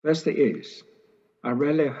 First is, I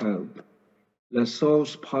really hope the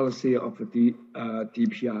source policy of the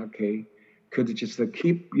DPRK could just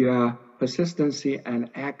keep your persistency and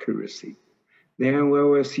accuracy. Then we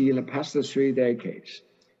will see in the past 3 decades,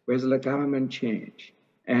 with the government change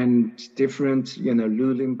and different,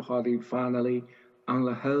 ruling party finally on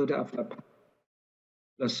the hold of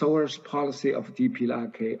the source policy of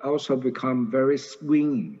DPRK also become very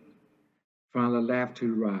swinging from the left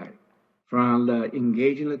to right, from the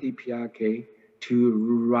engaging the DPRK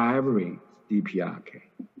to rivaling DPRK.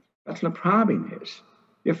 But the problem is,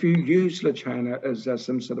 If you use the China as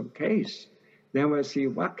some sort of case, then we'll see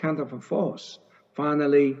what kind of a force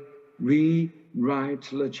finally rewrite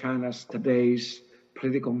the China's today's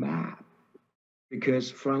political map.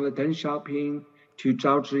 Because from the Deng Xiaoping to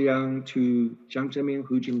Zhao Ziyang to Jiang Zemin,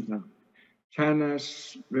 Hu Jintao,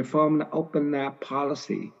 China's reform open net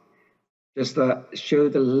policy just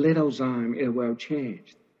showed a little sign it will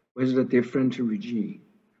change with a different regime,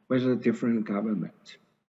 with a different government.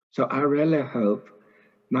 So I really hope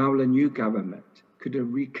now the new government could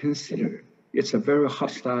reconsider its a very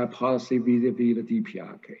hostile policy vis-a-vis the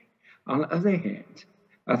DPRK. On the other hand,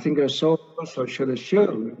 I think it also should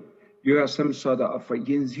show you have some sort of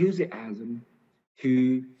enthusiasm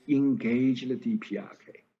to engage the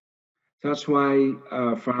DPRK. That's why,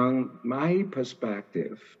 from my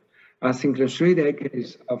perspective, I think the 3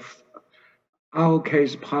 decades of our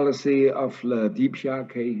case policy of the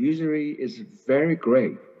DPRK usually is very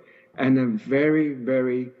great and very,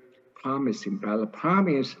 very promising. But the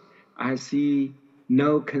problem is I see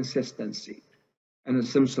no consistency and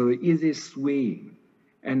some sort of easy swing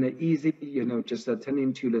and easy, just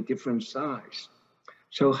turning to the different sides.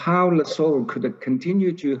 So how the soul could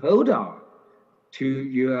continue to hold on to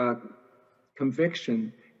your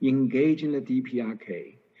conviction, engaging the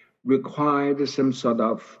DPRK, required some sort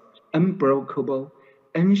of unbreakable,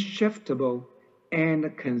 unshiftable,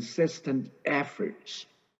 and consistent efforts.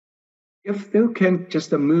 If they can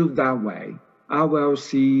just move that way, I will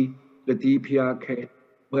see the DPRK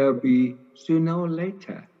will be sooner or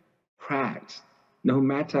later cracked, no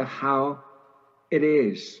matter how it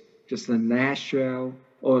is, just a national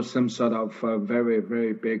or some sort of very,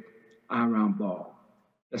 very big iron ball.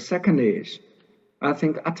 The second is, I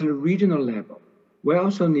think at the regional level, we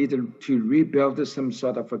also need to rebuild some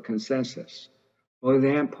sort of a consensus. For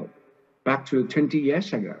example, back to 20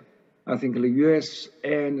 years ago, I think the US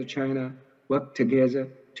and China worked together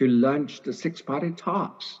to launch the six-party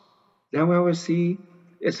talks. Then we will see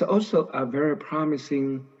it's also a very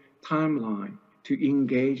promising timeline to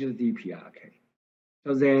engage the DPRK.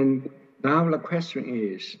 So then now the question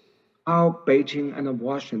is how Beijing and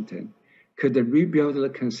Washington could rebuild the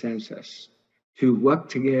consensus to work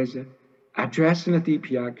together, addressing the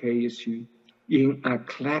DPRK issue in a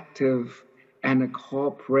collective and a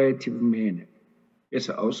cooperative manner. It's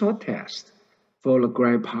also a test for the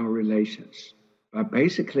great power relations. But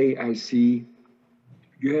basically, I see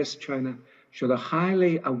US-China should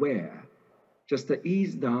highly aware just to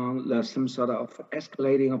ease down some sort of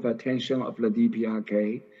escalating of attention of the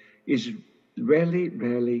DPRK is really,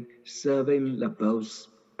 really serving the both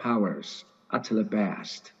powers at the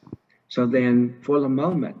best. So then for the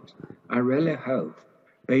moment, I really hope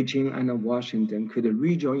Beijing and Washington could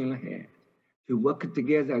rejoin hands to work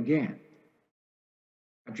together again,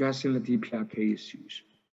 addressing the DPRK issues.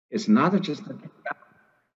 It's not just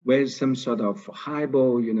with some sort of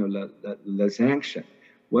highball, the sanction.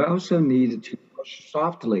 We also need to push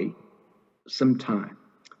softly some time.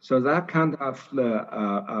 So that kind of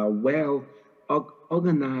well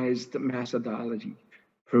organized methodology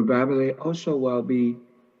probably also will be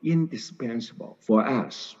indispensable for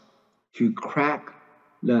us to crack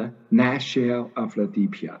the nutshell of the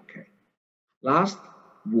DPRK. Last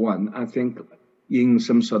one, I think, in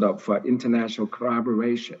some sort of international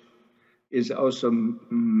collaboration is also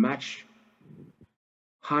much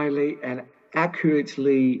highly and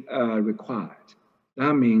accurately required.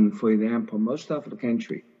 That means, for example, most of the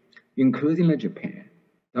country, including Japan,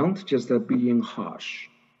 don't just being harsh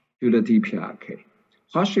to the DPRK.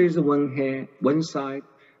 Harsh is one side,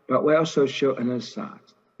 but we also show another side.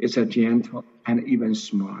 It's a gentle and even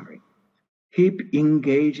smiling. Keep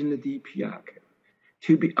engaging the DPRK.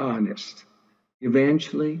 To be honest,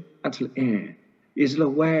 eventually, at the end, is the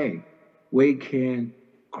way we can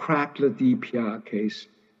crack the DPRK's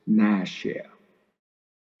nutshell.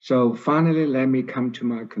 So finally, let me come to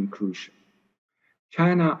my conclusion.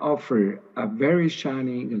 China offered a very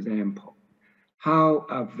shining example how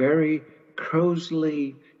a very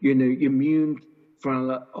closely, immune from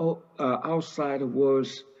the outside world,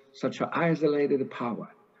 such an isolated power,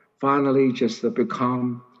 finally just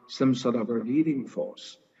become some sort of a leading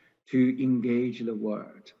force to engage the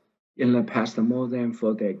world in the past more than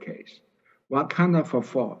 4 decades. What kind of a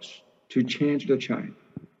force to change the China?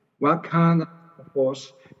 What kind of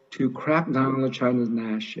force to crack down on China's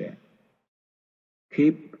nutshell?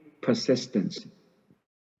 Keep persistence.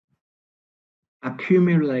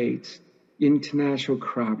 Accumulate international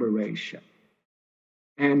collaboration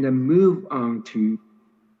and move on to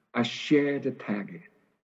a shared target.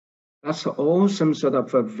 That's all some sort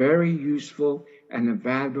of a very useful and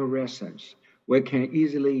valuable lessons we can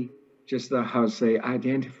easily just,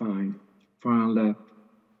 identify from the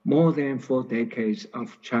more than 4 decades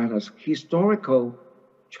of China's historical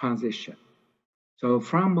transition. So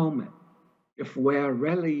from moment, if we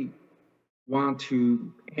really want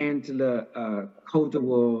to end the Cold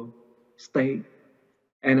War state,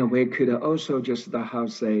 and we could also just how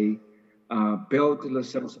say build the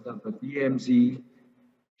sense of the DMZ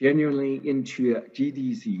genuinely into a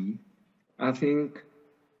GDZ. I think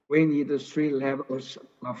we need the 3 levels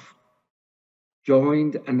of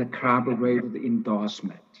joined and collaborated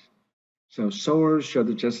endorsement. So Seoul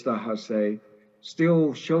should just how say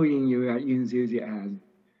still showing your enthusiasm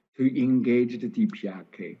to engage the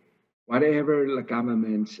DPRK, whatever the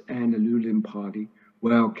government and the ruling party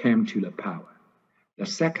will come to the power. The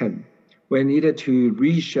second, we needed to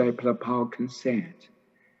reshape the power consent.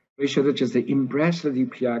 We should just embrace the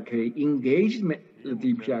DPRK, engage the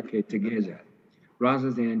DPRK together,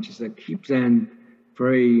 rather than just keep them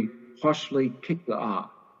very harshly kicked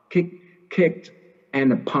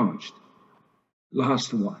and punched.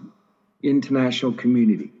 Last one, international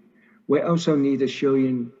community. We also need to show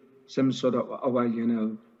in some sort of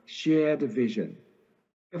our, shared vision.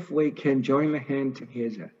 If we can join the hand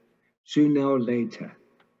together, sooner or later,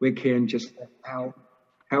 we can just help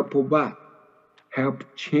what?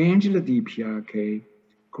 Help change the DPRK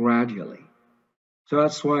gradually. So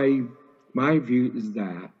that's why my view is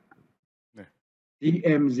that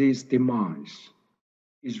DMZ's demise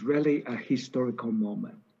is really a historical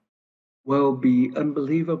moment, will be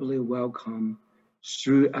unbelievably welcome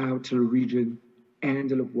throughout the region and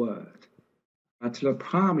the world. But the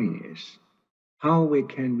problem is how we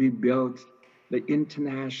can rebuild the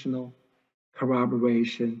international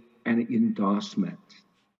collaboration and endorsement.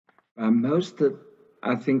 Most,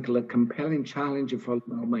 I think, the compelling challenge for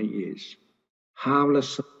the moment is how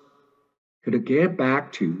the could get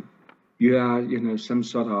back to some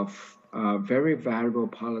sort of very valuable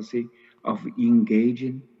policy of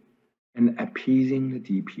engaging and appeasing the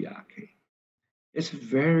DPRK. It's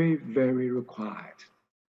very, very required.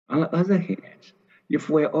 On the other hand, if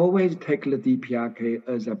we always take the DPRK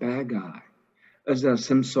as a bad guy, as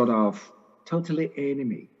some sort of totally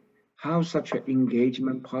enemy, how such an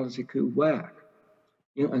engagement policy could work?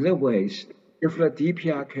 In other ways, if the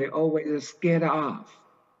DPRK always scared off,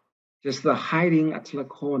 just hiding at the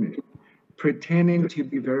corner, pretending to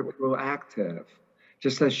be very proactive,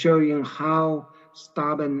 just showing how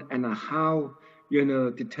stubborn and how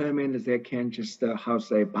determined they can just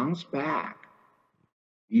bounce back.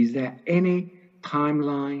 Is there any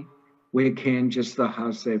timeline we can just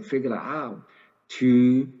figure out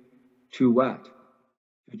to what?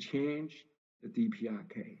 To change the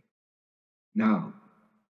DPRK. Now,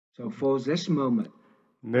 so for this moment,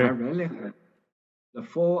 I really hope the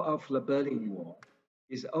fall of the Berlin Wall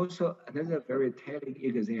is also another very telling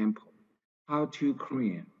example how two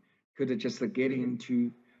Koreans could just get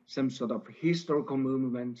into some sort of historical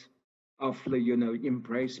movement of the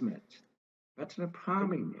embracement. But the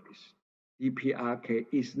problem is DPRK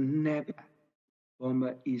is never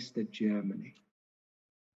former East Germany.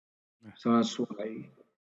 So that's why,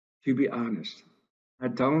 to be honest, I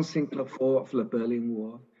don't think the fall of the Berlin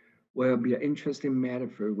Wall will be an interesting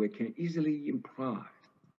metaphor we can easily imply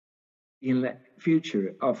in the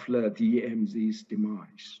future of the DMZ's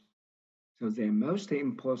demise. So the most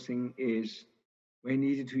important thing is we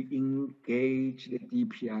need to engage the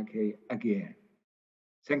DPRK again.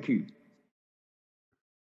 Thank you.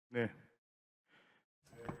 네.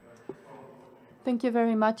 Thank you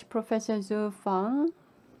very much, Professor Zhu Fang.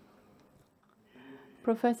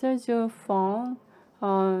 Professor Zhu Fang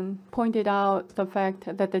pointed out the fact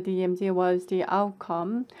that the DMZ was the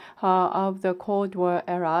outcome of the Cold War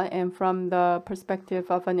era, and from the perspective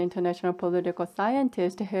of an international political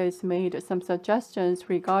scientist, he has made some suggestions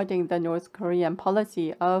regarding the North Korean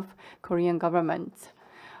policy of Korean government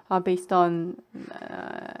based on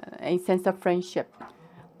a sense of friendship.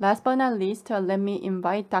 Last but not least, let me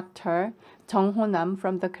invite Dr. Jung Ho-nam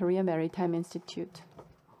from the Korea Maritime Institute.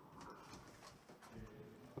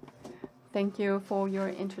 Thank you for your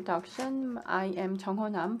introduction. I am Jung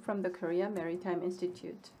Ho-nam from the Korea Maritime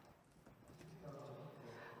Institute.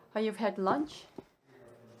 You've had lunch,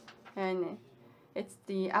 and it's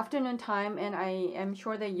the afternoon time, and I am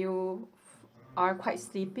sure that you are quite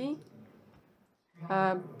sleepy.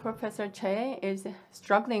 Professor Che is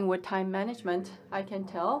struggling with time management, I can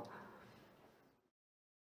tell.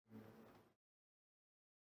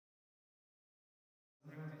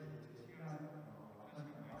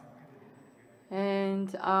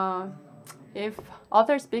 And if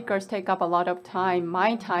other speakers take up a lot of time,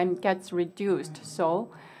 my time gets reduced.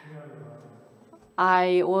 So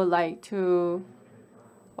I would like to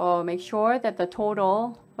make sure that the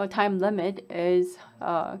total time limit is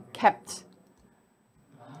kept.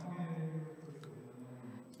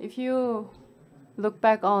 If you look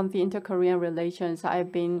back on the inter-Korean relations,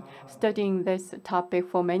 I've been studying this topic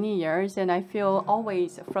for many years, and I feel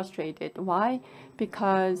always frustrated. Why?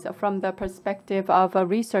 Because from the perspective of a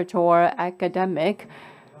researcher or academic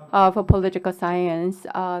of political science,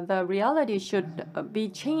 the reality should be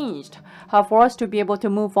changed for us to be able to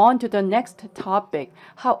move on to the next topic.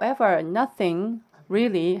 However, nothing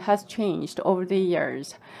really has changed over the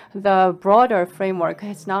years. The broader framework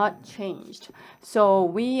has not changed. So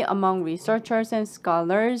we, among researchers and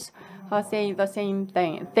scholars, say the same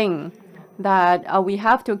thing that we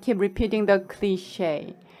have to keep repeating the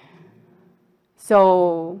cliche.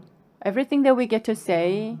 So everything that we get to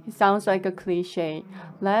say sounds like a cliche.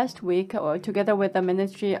 Last week, together with the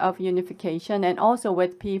Ministry of Unification and also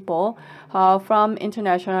with people from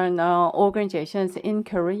international organizations in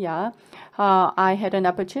Korea, I had an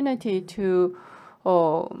opportunity to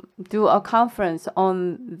do a conference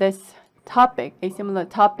on this topic, a similar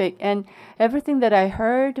topic, and everything that I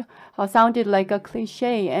heard sounded like a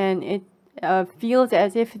cliche, and it feels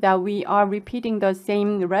as if that we are repeating the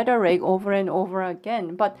same rhetoric over and over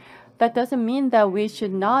again. But that doesn't mean that we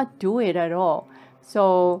should not do it at all.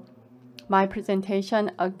 So my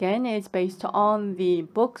presentation again is based on the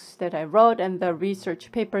books that I wrote and the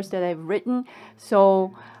research papers that I've written.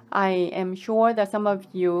 So I am sure that some of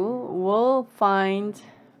you will find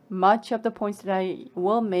much of the points that I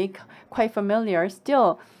will make quite familiar.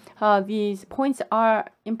 Still, these points are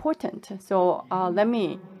important. So let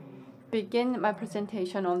me begin my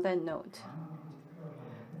presentation on that note.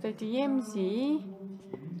 The DMZ,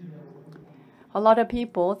 a lot of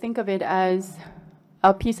people think of it as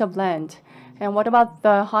a piece of land. And what about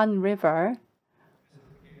the Han River?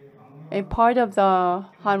 A part of the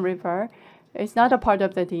Han River is not a part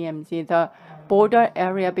of the DMZ. The border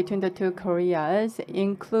area between the two Koreas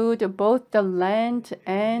include both the land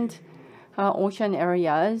and ocean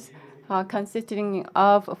areas, consisting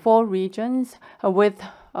of 4 regions with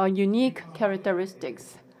unique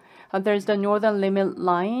characteristics. There's the northern limit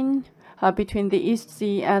line between the East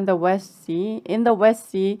Sea and the West Sea. In the West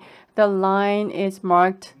Sea, the line is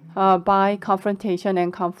marked by confrontation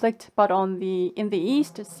and conflict, but in the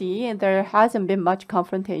East Sea, there hasn't been much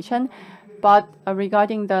confrontation. But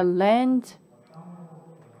regarding the land,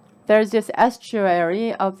 there's this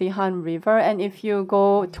estuary of the Han River, and if you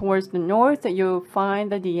go towards the north, you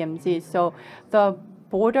find the DMZ. So the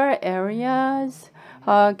border areas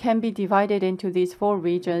can be divided into these 4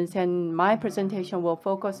 regions, and my presentation will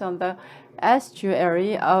focus on the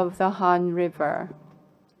estuary of the Han River.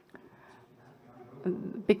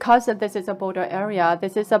 Because this is a border area,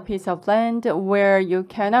 this is a piece of land where you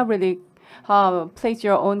cannot really place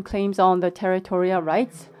your own claims on the territorial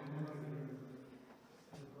rights.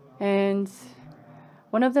 And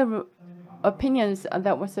one of the opinions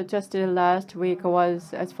that was suggested last week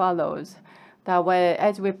was as follows: that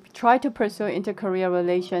as we try to pursue inter-Korea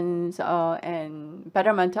relations and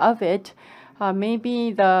betterment of it,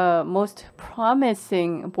 maybe the most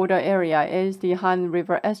promising border area is the Han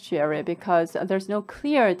River estuary, because there's no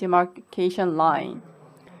clear demarcation line.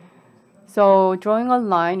 So drawing a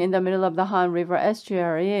line in the middle of the Han River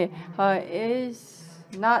estuary is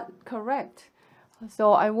not correct.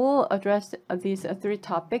 So I will address these 3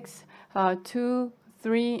 topics. 2,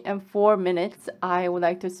 3, and 4 minutes I would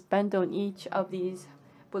like to spend on each of these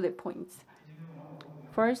bullet points.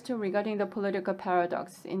 First, regarding the political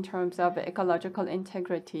paradox in terms of ecological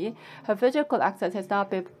integrity, physical access has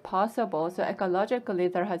not been possible, so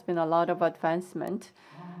ecologically there has been a lot of advancement.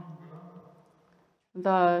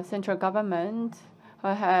 The central government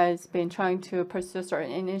has been trying to pursue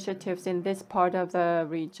certain initiatives in this part of the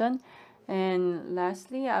region. And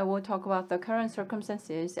lastly, I will talk about the current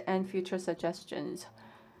circumstances and future suggestions.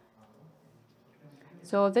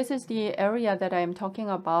 So this is the area that I am talking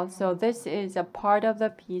about. So this is a part of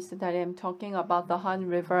the piece that I am talking about, the Han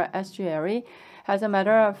River estuary. As a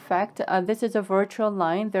matter of fact, this is a virtual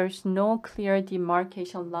line. There's no clear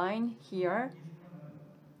demarcation line here.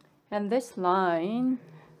 And this line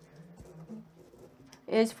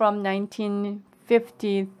is from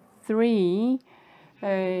 1953.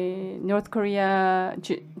 North Korea,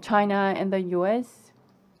 China, and the US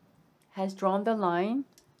has drawn the line.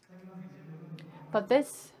 But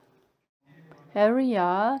this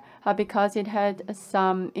area, because it had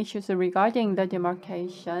some issues regarding the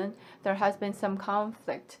demarcation, there has been some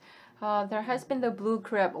conflict. There has been the Blue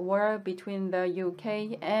Crab War between the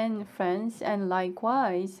UK and France, and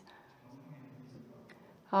likewise,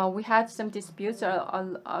 We had some disputes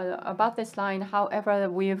about this line. However,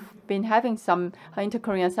 we've been having some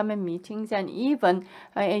inter-Korean summit meetings, and even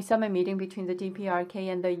a summit meeting between the DPRK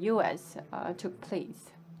and the U.S. Took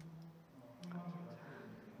place.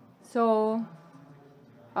 So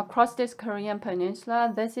across this Korean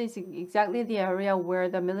peninsula, this is exactly the area where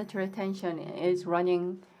the military tension is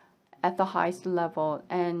running at the highest level.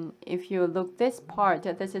 And if you look this part,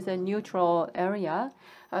 this is a neutral area,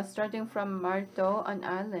 starting from Maldo, an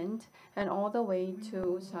island, and all the way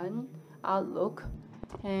to Usan, Outlook.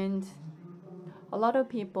 And a lot of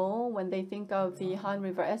people, when they think of the Han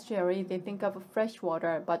River estuary, they think of fresh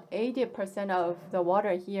water, but 80% of the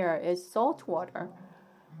water here is salt water.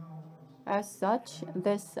 As such,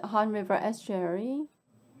 this Han River estuary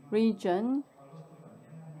region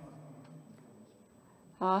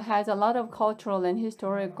has a lot of cultural and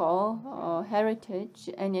historical heritage,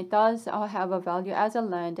 and it does have a value as a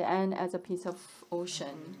land and as a piece of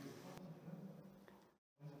ocean.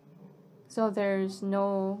 So there's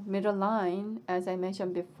no middle line, as I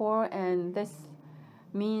mentioned before, and this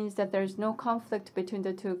means that there's no conflict between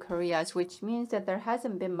the two Koreas, which means that there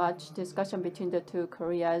hasn't been much discussion between the two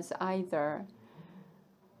Koreas either.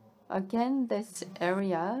 Again, this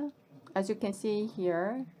area, as you can see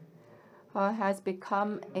here, has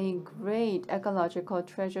become a great ecological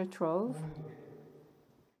treasure trove.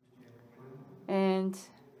 And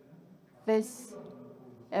this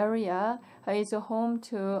area is home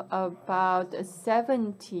to about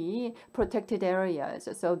 70 protected areas.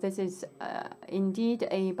 So this is indeed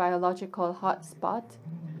a biological hotspot.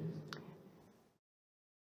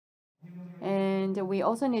 And we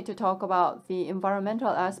also need to talk about the environmental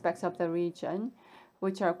aspects of the region,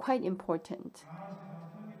 which are quite important.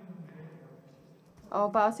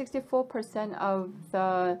 About 64% of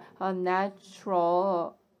the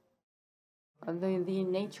natural the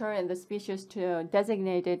nature and the species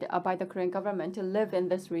designated by the Korean government to live in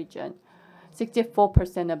this region.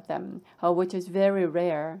 64% of them, which is very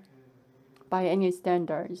rare by any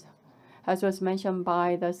standards. As was mentioned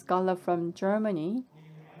by the scholar from Germany,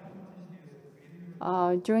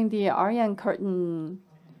 during the Iron Curtain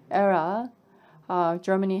era,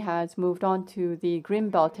 Germany has moved on to the Green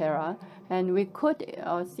Belt era, and we could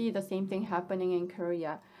see the same thing happening in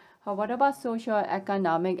Korea. What about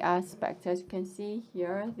socio-economic aspects? As you can see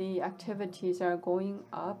here, the activities are going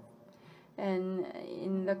up. And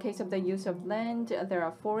in the case of the use of land, there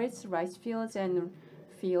are forests, rice fields, and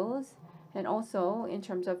fields. And also, in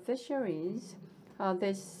terms of fisheries,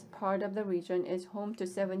 this part of the region is home to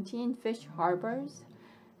 17 fish harbors.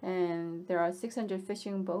 And there are 600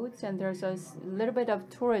 fishing boats, and there's a little bit of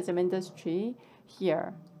tourism industry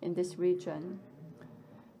here in this region.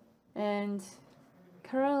 And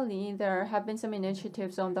currently, there have been some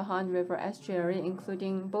initiatives on the Han River estuary,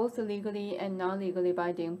 including both legally and non-legally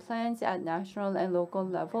binding plans at national and local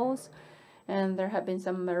levels. And there have been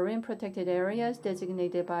some marine protected areas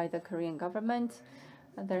designated by the Korean government.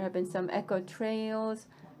 There have been some eco trails,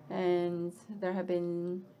 and there have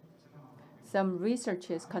been some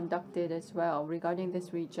researches conducted as well regarding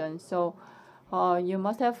this region. So you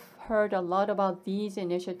must have heard a lot about these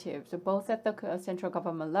initiatives, both at the central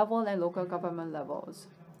government level and local government levels.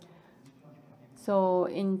 So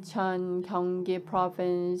Incheon, Gyeonggi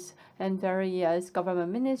province, and various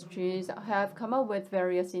government ministries have come up with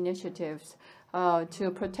various initiatives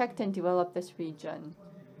to protect and develop this region.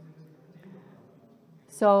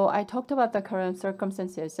 So I talked about the current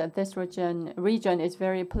circumstances that this region is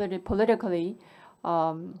very politically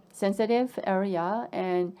sensitive area,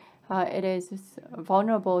 and it is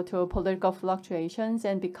vulnerable to political fluctuations.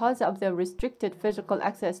 And because of the restricted physical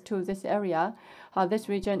access to this area, this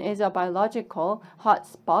region is a biological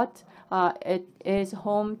hotspot. It is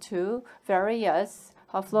home to various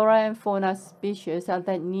flora and fauna species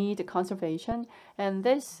that need conservation. And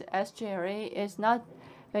this estuary is not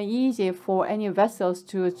easy for any vessels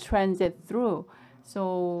to transit through.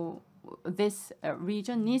 So this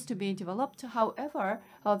region needs to be developed. However,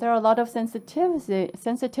 there are a lot of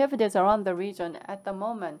sensitivities around the region at the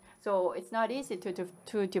moment. So it's not easy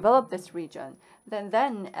to develop this region.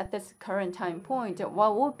 Then at this current time point,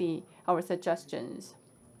 what would be our suggestions?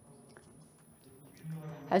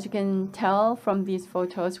 As you can tell from these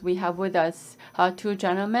photos, we have with us two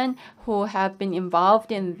gentlemen who have been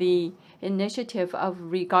involved in the initiative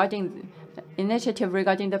regarding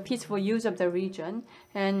the peaceful use of the region.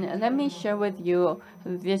 And let me share with you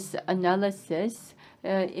this analysis.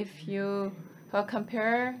 If you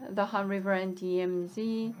compare the Han River and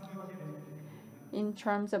DMZ, in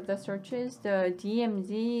terms of the searches, the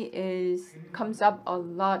DMZ comes up a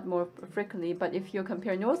lot more frequently. But if you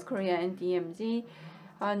compare North Korea and DMZ,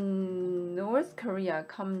 North Korea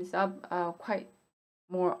comes up quite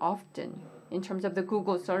more often in terms of the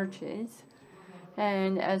Google searches.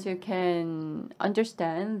 And as you can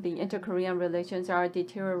understand, the inter-Korean relations are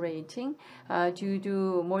deteriorating due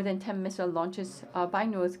to more than 10 missile launches by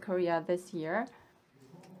North Korea this year.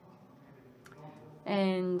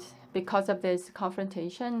 And because of this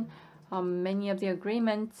confrontation, many of the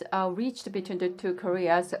agreements reached between the two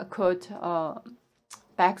Koreas could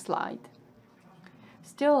backslide.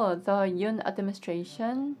 Still, the Yoon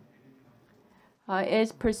administration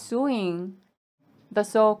is pursuing the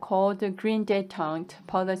so-called green detente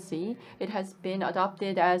policy. It has been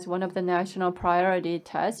adopted as one of the national priority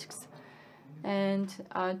tasks. And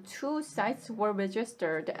 2 sites were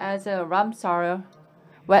registered as a Ramsar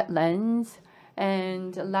wetlands.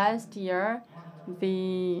 And last year,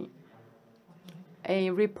 a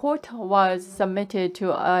report was submitted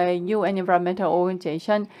to a UN environmental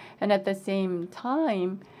organization, and at the same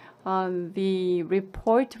time, the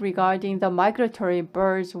report regarding the migratory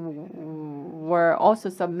birds were also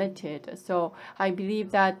submitted. So I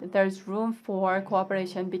believe that there's room for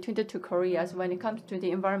cooperation between the two Koreas when it comes to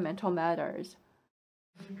the environmental matters.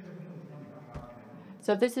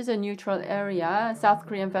 So this is a neutral area. South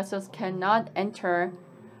Korean vessels cannot enter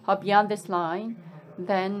beyond this line.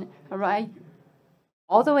 Then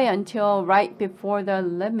all the way until right before the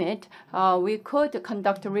limit, we could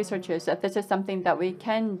conduct researches. This is something that we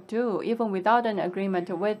can do even without an agreement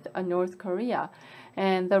with North Korea.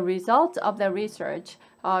 And the results of the research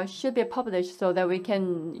should be published so that we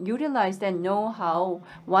can utilize that know-how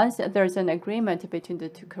once there's an agreement between the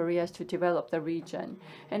two Koreas to develop the region.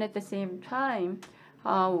 And at the same time,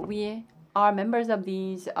 we are members of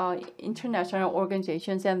these international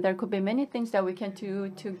organizations, and there could be many things that we can do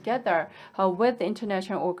together with the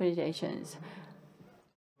international organizations.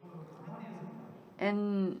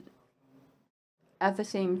 And at the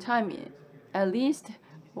same time, at least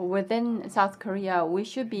within South Korea, we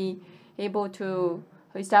should be able to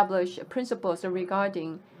establish principles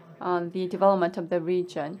regarding the development of the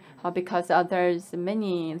region, because there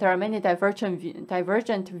are many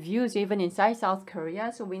divergent views even inside South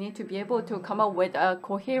Korea. So we need to be able to come up with a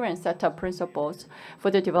coherent set of principles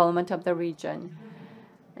for the development of the region.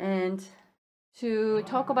 And to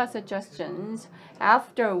talk about suggestions,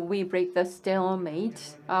 after we break the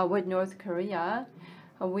stalemate with North Korea,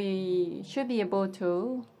 we should be able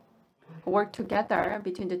to work together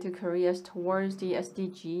between the two Koreas towards the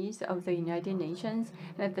SDGs of the United Nations.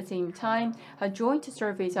 And at the same time, joint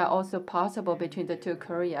surveys are also possible between the two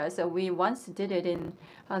Koreas. We once did it in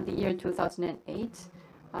the year 2008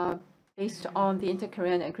 based on the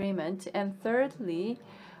Inter-Korean Agreement. And thirdly,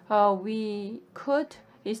 we could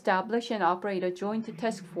establish and operate a joint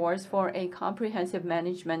task force for a comprehensive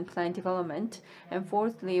management plan development. And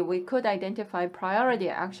fourthly, we could identify priority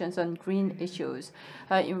actions on green issues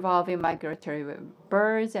involving migratory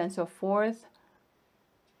birds and so forth.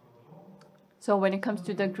 So when it comes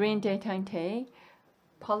to the green detente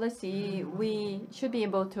policy, we should be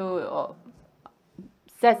able to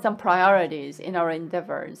set some priorities in our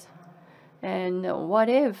endeavors. And what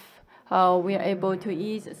if we are able to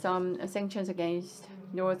ease some sanctions against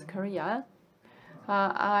North Korea?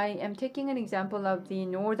 I am taking an example of the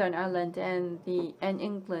Northern Ireland and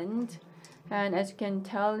England. And as you can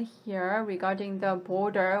tell here, regarding the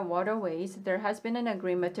border waterways, there has been an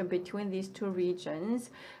agreement between these two regions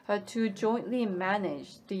to jointly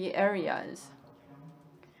manage the areas.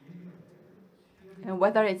 And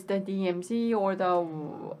whether it's the DMZ or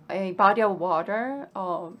a body of water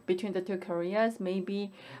between the two Koreas,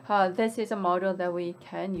 maybe this is a model that we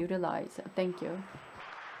can utilize. Thank you.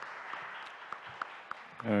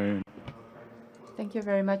 Thank you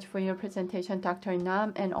very much for your presentation, Dr.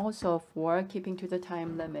 Nam, and also for keeping to the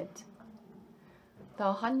time limit.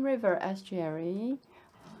 The Han River estuary,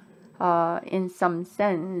 in some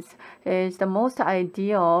sense, is the most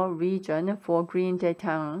ideal region for green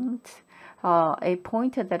detente. A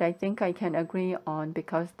point that I think I can agree on,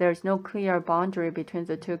 because there's no clear boundary between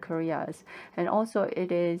the two Koreas. And also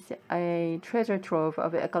it is a treasure trove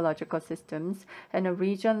of ecological systems and a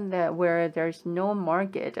region where there's no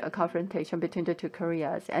market confrontation between the two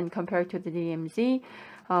Koreas. And compared to the DMZ,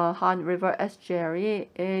 Han River estuary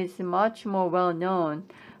is much more well known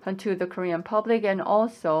to the Korean public and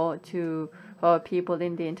also to people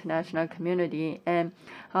in the international community. And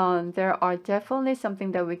there are definitely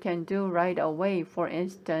something that we can do right away. For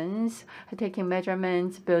instance, taking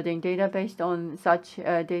measurements, building data based on such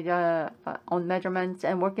data on measurements,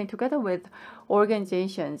 and working together with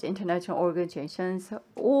organizations, international organizations,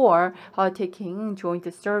 or taking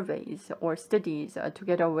joint surveys or studies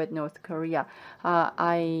together with North Korea.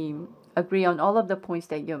 I agree on all of the points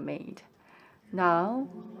that you made. Now,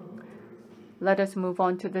 let us move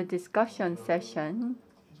on to the discussion session,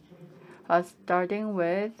 starting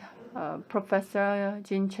with Professor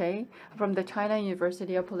Jin Choi from the China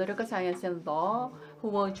University of Political Science and Law, who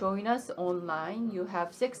will join us online. You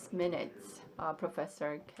have 6 minutes,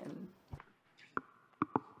 Professor Kim.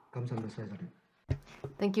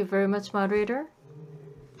 Thank you very much, moderator.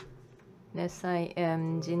 Yes, I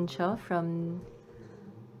am Jin Cho from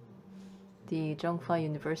the Zhongfa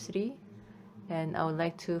University, and I would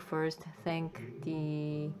like to first thank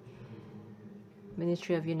the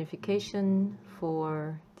Ministry of Unification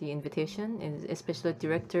for the invitation, and especially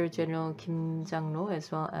Director General Kim Jang-ro,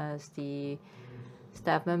 as well as the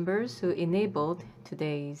staff members who enabled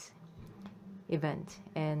today's event.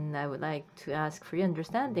 And I would like to ask for your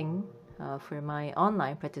understanding for my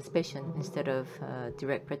online participation instead of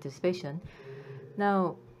direct participation.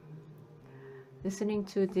 Now, listening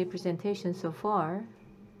to the presentation so far,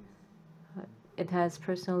 it has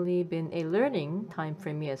personally been a learning time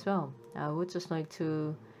for me as well. I would just like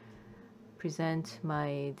to present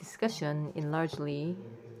my discussion in largely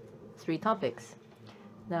 3 topics.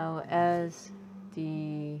 Now, as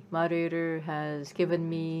the moderator has given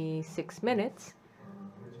me 6 minutes,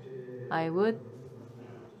 I would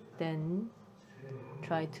then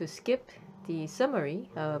try to skip the summary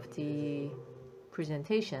of the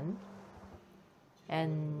presentation,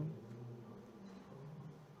 and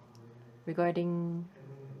regarding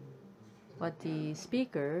what the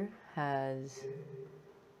speaker has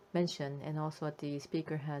mentioned and also what the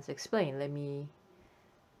speaker has explained, let me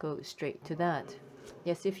go straight to that.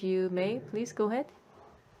 Yes, if you may, please go ahead.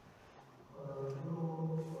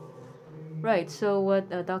 Right, so what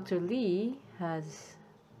Dr. Lee has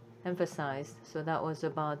emphasized, so that was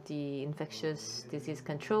about the infectious disease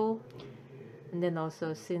control, and then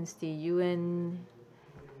also since the UN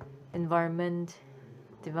Environment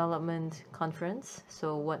Development Conference,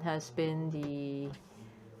 so what has been the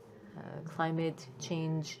climate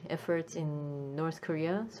change efforts in North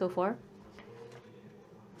Korea so far,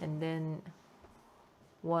 and then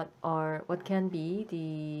what can be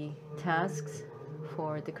the tasks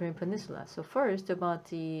for the Korean Peninsula. So first, about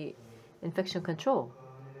the infection control.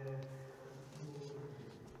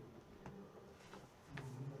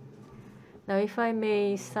 Now, if I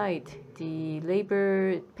may cite the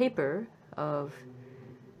labor paper of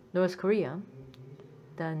North Korea,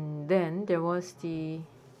 then there was the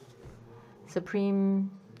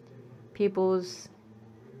Supreme People's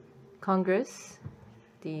Congress,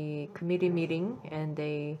 the committee meeting, and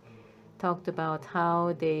they talked about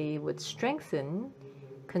how they would strengthen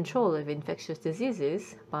control of infectious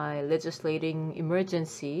diseases by legislating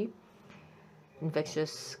Emergency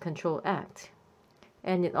Infectious Control Act.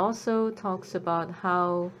 And it also talks about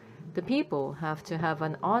how the people have to have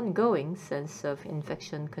an ongoing sense of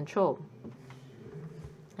infection control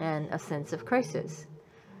and a sense of crisis.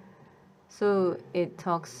 So it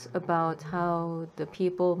talks about how the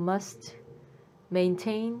people must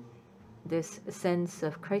maintain this sense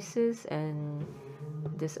of crisis and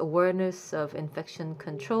this awareness of infection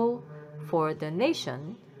control for the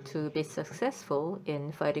nation to be successful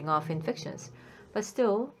in fighting off infections. But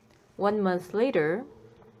still, 1 month later,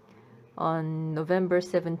 on November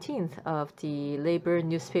 17th of the Labor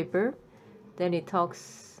newspaper, then it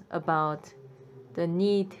talks about the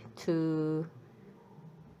need to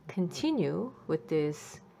continue with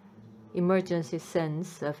this emergency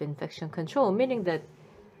sense of infection control, meaning that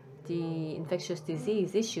the infectious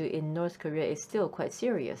disease issue in North Korea is still quite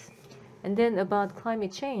serious. And then about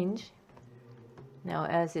climate change, now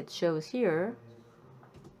as it shows here,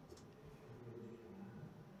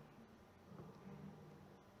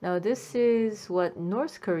 now this is what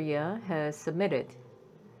North Korea has submitted.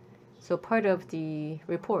 So part of the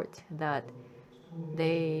report that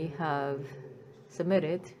they have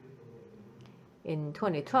submitted in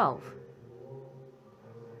 2012.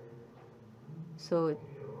 So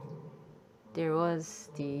there was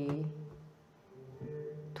the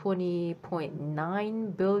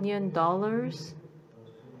 $20.9 billion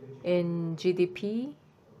in GDP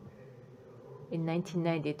in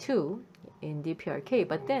 1992 in DPRK,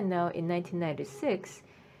 but then now in 1996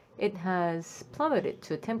 it has plummeted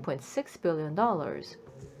to $10.6 billion.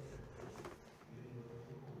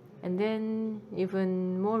 And then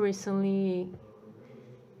even more recently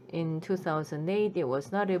in 2008 it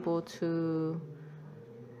was not able to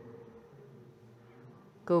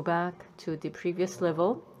go back to the previous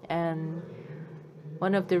level, and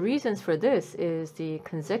one of the reasons for this is the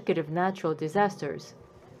consecutive natural disasters.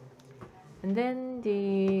 And then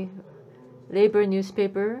the Labor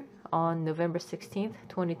newspaper on November 16th,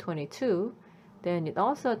 2022, then it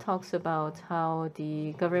also talks about how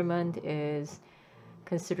the government is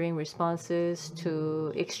considering responses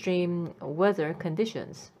to extreme weather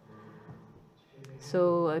conditions.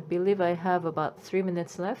 So I believe I have about 3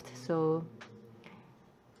 minutes left, so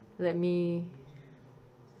let me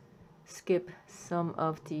skip some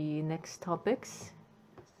of the next topics.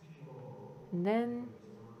 And then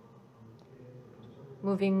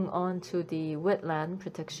moving on to the wetland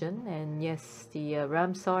protection, and yes, the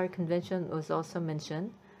Ramsar Convention was also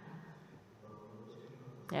mentioned.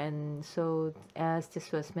 And so, as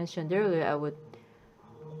this was mentioned earlier, I would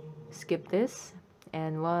skip this.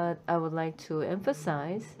 And what I would like to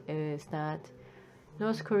emphasize is that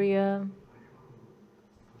North Korea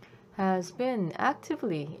has been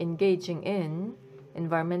actively engaging in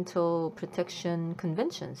environmental protection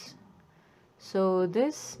conventions. So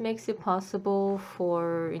this makes it possible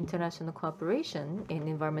for international cooperation in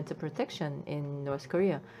environmental protection in North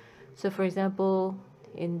Korea. So for example,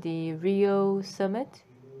 in the Rio summit,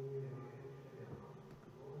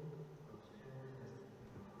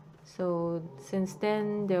 so since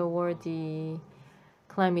then there were the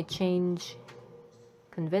climate change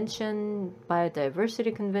convention,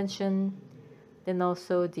 biodiversity convention, then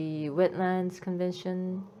also the wetlands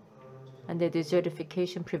convention, and the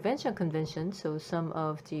desertification prevention convention. So some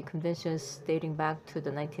of the conventions dating back to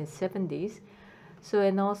the 1970s. So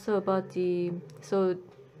and also about so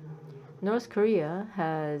North Korea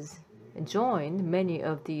has joined many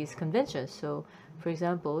of these conventions. So for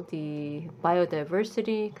example, the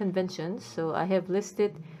biodiversity conventions. So I have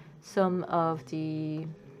listed some of the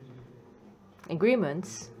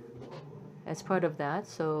agreements as part of that.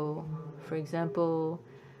 So for example,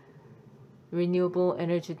 renewable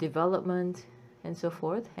energy development and so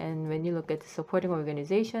forth. And when you look at the supporting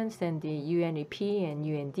organizations, then the UNEP and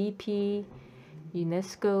UNDP,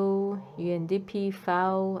 UNESCO, UNDP,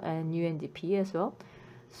 FAO, and UNDP as well.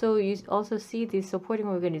 So you also see the supporting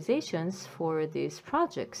organizations for these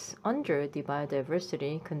projects under the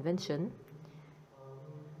Biodiversity Convention.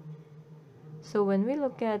 So when we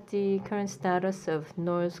look at the current status of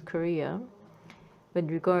North Korea with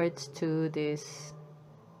regards to this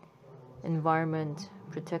environment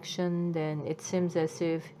protection, then it seems as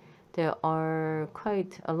if there are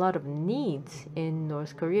quite a lot of needs in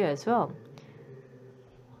North Korea as well.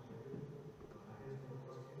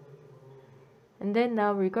 And then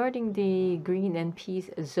now regarding the Green and Peace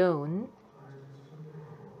Zone,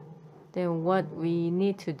 then what we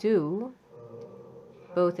need to do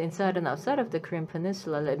both inside and outside of the Korean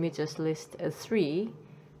Peninsula, let me just list 3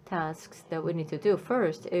 tasks that we need to do.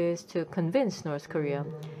 First is to convince North Korea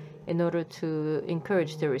in order to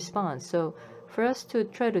encourage the response. So for us to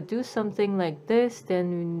try to do something like this,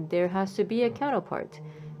 then there has to be a counterpart.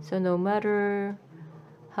 So no matter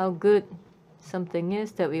how good something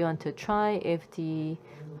is that we want to try, if the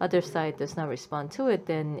other side does not respond to it,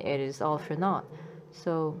 then it is all for naught.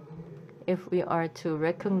 So if we are to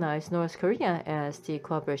recognize North Korea as the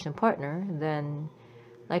cooperation partner, then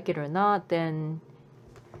like it or not, then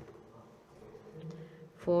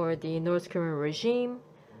for the North Korean regime,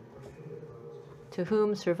 to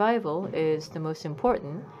whom survival is the most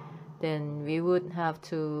important, then we would have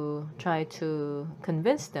to try to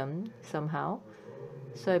convince them somehow.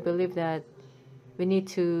 So I believe that we need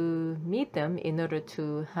to meet them in order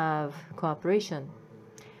to have cooperation.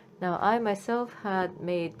 Now, I myself had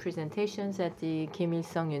made presentations at the Kim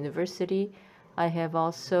Il-sung University. I have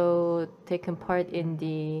also taken part in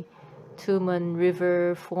the Tumen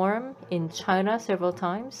River Forum in China several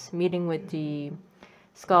times, meeting with the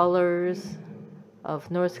scholars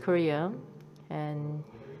of North Korea and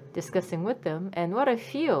discussing with them. And what I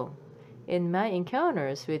feel in my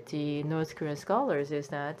encounters with the North Korean scholars is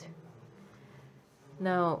that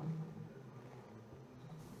now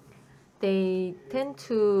they tend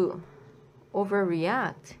to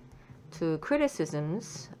overreact to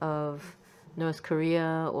criticisms of North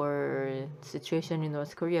Korea or situation in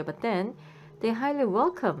North Korea, but then they highly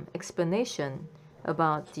welcome explanation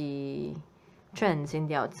about the trends in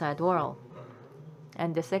the outside world.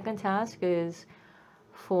 And the second task is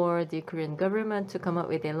for the Korean government to come up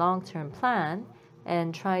with a long-term plan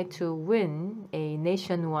and try to win a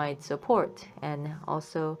nationwide support and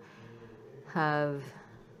also have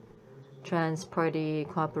trans-party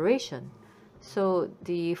cooperation. So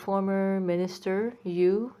the former minister,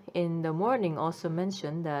 Yu, in the morning also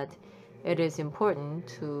mentioned that it is important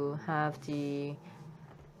to have the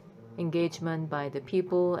engagement by the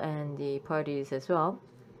people and the parties as well.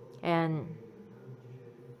 And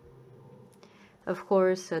of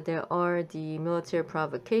course, there are the military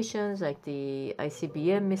provocations like the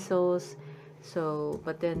ICBM missiles So,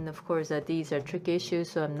 but then of course these are tricky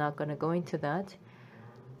issues, so I'm not going to go into that.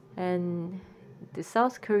 And the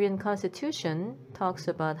South Korean constitution talks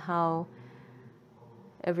about how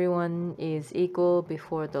everyone is equal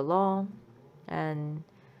before the law. And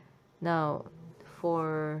now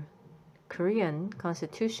for Korean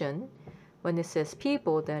constitution, when it says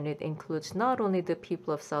people, then it includes not only the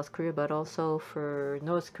people of South Korea, but also for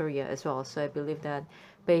North Korea as well. So I believe that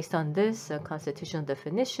based on this constitutional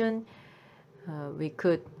definition, we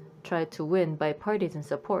could try to win bipartisan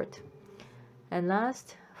support. And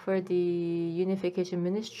last, for the Unification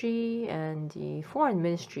Ministry and the Foreign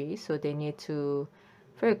Ministry, so they need to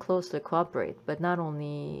very closely cooperate, but not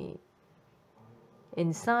only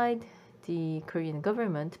inside the Korean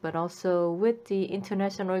government, but also with the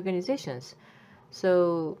international organizations.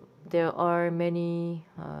 So there are many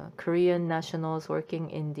Korean nationals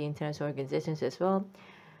working in the international organizations as well.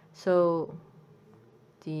 So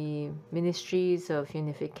the ministries of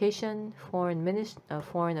unification,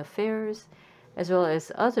 foreign affairs, as well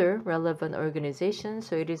as other relevant organizations.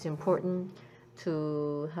 So it is important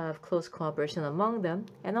to have close cooperation among them,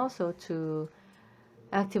 and also to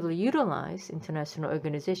actively utilize international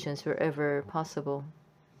organizations wherever possible.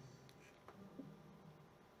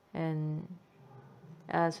 And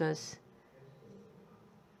as was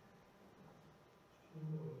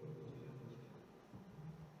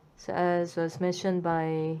mentioned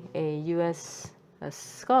by a U.S.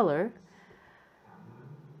 scholar,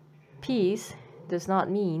 peace does not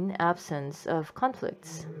mean absence of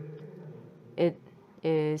conflicts. It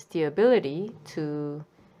is the ability to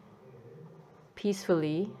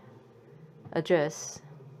peacefully address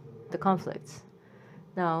the conflicts.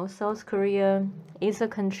 Now, South Korea is a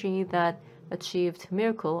country that achieved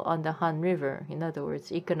miracle on the Han River, in other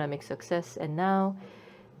words, economic success, and now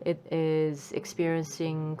it is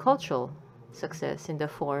experiencing cultural success in the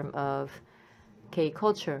form of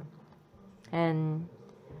K-culture. And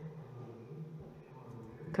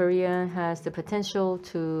Korea has the potential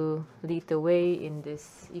to lead the way in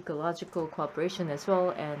this ecological cooperation as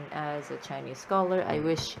well. And as a Chinese scholar, I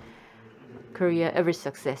wish Korea every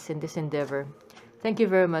success in this endeavor. Thank you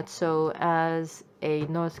very much. So as a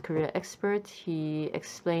North Korea expert, he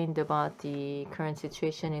explained about the current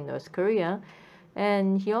situation in North Korea.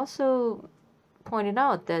 And he also pointed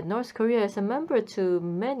out that North Korea is a member to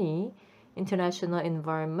many international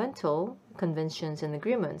environmental conventions and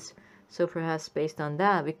agreements. So perhaps based on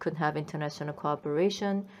that, we could have international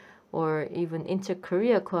cooperation or even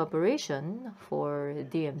inter-Korea cooperation for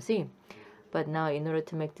DMZ. But now, in order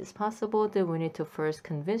to make this possible, then we need to first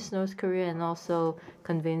convince North Korea and also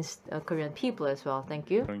convince Korean people as well.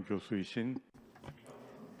 Thank you. 교수이신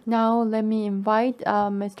Now, let me invite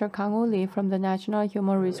Mr. Kang Woo Lee from the National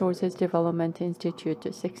Human Resources Development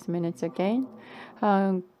Institute. 6 minutes again.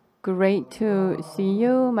 Great to see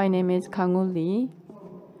you. My name is Kang Woo Lee.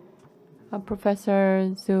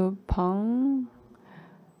 Professor Zhu Peng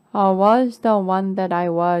was the one that I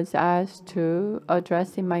was asked to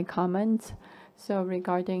address in my comments. So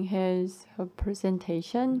regarding his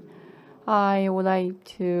presentation, I would like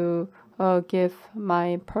to give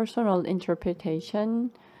my personal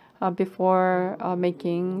interpretation before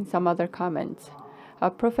making some other comments.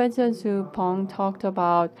 Professor Zhu Peng talked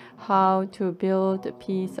about how to build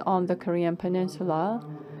peace on the Korean Peninsula.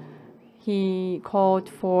 He called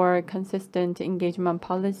for consistent engagement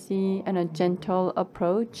policy and a gentle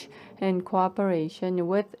approach and cooperation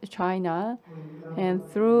with China. And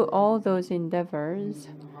through all those endeavors,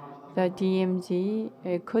 the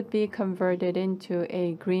DMZ could be converted into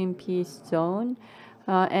a green peace zone,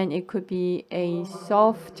 and it could be a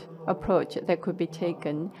soft approach that could be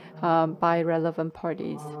taken by relevant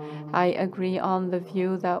parties. I agree on the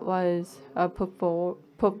view that was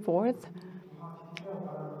put forth.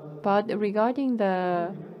 But regarding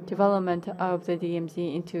the development of the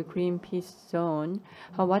DMZ into Green Peace Zone,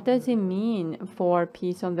 what does it mean for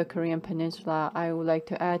peace on the Korean Peninsula? I would like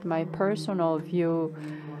to add my personal view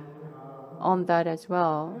on that as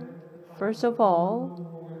well. First of all,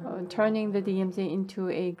 turning the DMZ into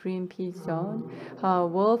a Green Peace Zone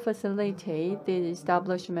will facilitate the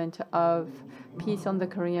establishment of peace on the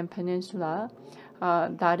Korean Peninsula.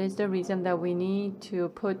 That is the reason that we need to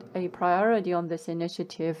put a priority on this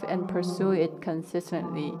initiative and pursue it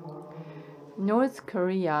consistently. North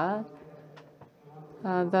Korea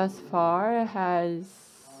thus far has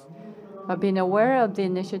been aware of the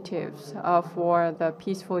initiatives for the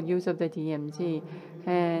peaceful use of the DMZ.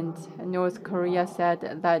 And North Korea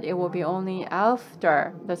said that it will be only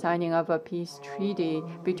after the signing of a peace treaty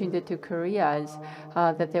between the two Koreas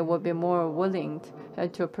that they will be more willing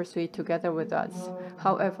to pursue it together with us.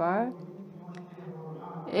 However,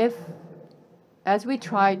 if as we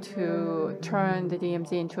try to turn the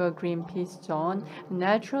DMZ into a green peace zone,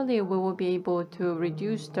 naturally we will be able to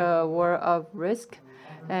reduce the war of risk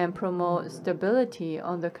and promote stability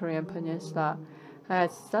on the Korean Peninsula.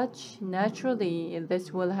 As such, naturally,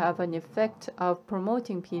 this will have an effect of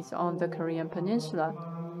promoting peace on the Korean Peninsula.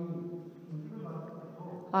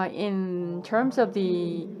 In terms of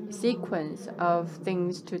the sequence of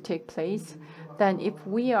things to take place, then if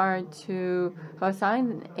we are to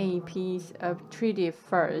sign a peace of treaty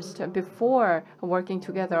first before working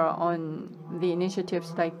together on the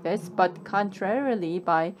initiatives like this, but contrarily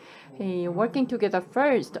by working together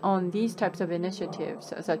first on these types of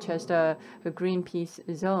initiatives, such as the Green Peace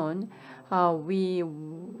Zone, we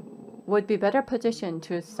would be better positioned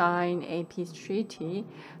to sign a peace treaty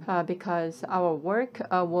because our work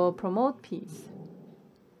will promote peace.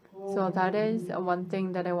 So that is one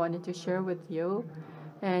thing that I wanted to share with you.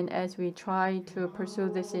 And as we try to pursue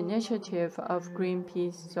this initiative of Green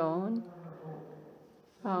Peace Zone,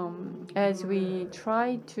 as we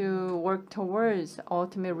try to work towards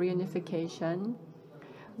ultimate reunification,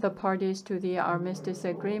 the parties to the armistice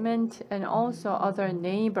agreement and also other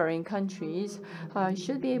neighboring countries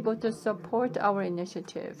should be able to support our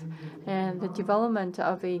initiative. And the development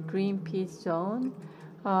of a green peace zone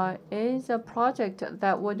is a project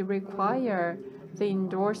that would require the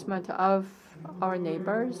endorsement of our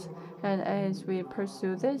neighbors. And as we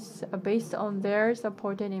pursue this, based on their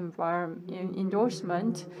supported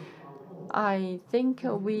endorsement, I think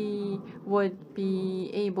we would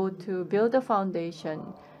be able to build a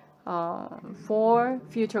foundation for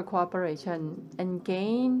future cooperation and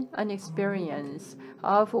gain an experience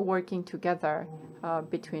of working together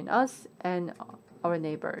between us and our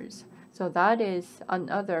neighbors. So that is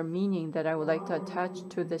another meaning that I would like to attach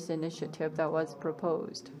to this initiative that was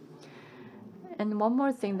proposed. And one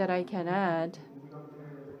more thing that I can add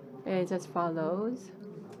is as follows.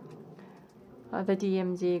 The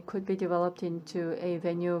DMZ could be developed into a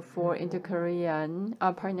venue for inter-Korean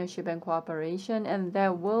partnership and cooperation, and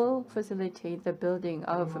that will facilitate the building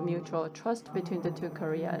of mutual trust between the two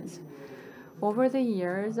Koreas. Over the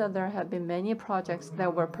years, there have been many projects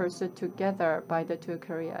that were pursued together by the two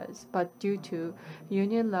Koreas, but due to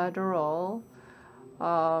unilateral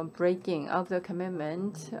breaking of the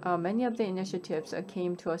commitment, many of the initiatives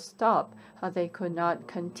came to a stop. They could not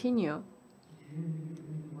continue.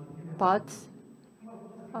 But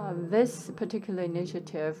this particular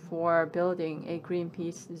initiative for building a green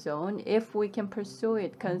peace zone, if we can pursue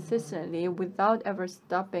it consistently without ever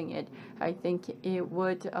stopping it, I think it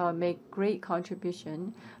would make great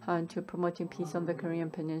contribution to promoting peace on the Korean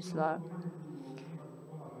Peninsula.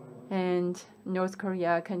 And North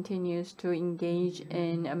Korea continues to engage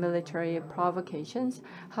in military provocations.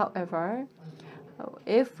 However,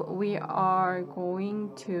 if we are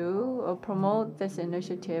going to promote this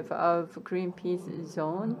initiative of Green Peace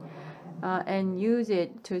Zone and use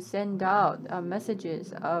it to send out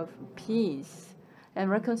messages of peace and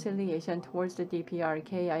reconciliation towards the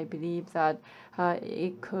DPRK, I believe that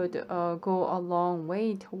it could go a long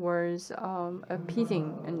way towards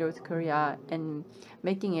appeasing North Korea and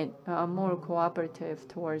making it more cooperative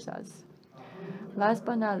towards us. Last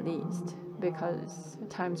but not least, because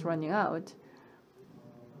time's running out,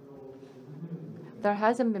 there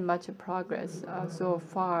hasn't been much progress so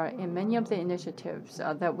far in many of the initiatives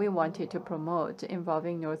that we wanted to promote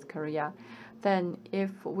involving North Korea. Then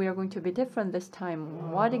if we are going to be different this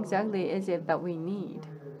time, what exactly is it that we need?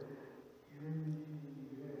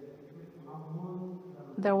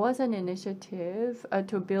 There was an initiative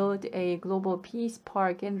to build a global peace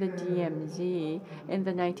park in the DMZ in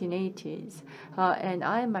the 1980s. And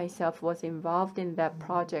I myself was involved in that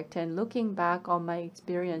project. And looking back on my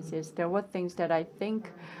experiences, there were things that I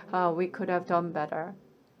think we could have done better.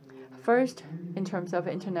 First, in terms of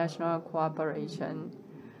international cooperation,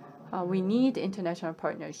 we need international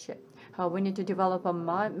partnership. We need to develop a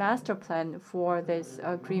master plan for this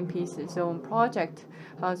Green Peace Zone project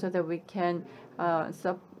so that we can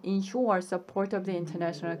ensure support of the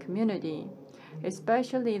international community.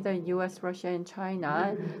 Especially the US, Russia, and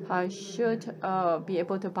China should be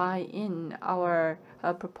able to buy in our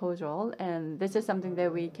proposal. And this is something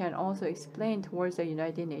that we can also explain towards the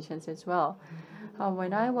United Nations as well.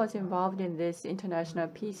 When I was involved in this International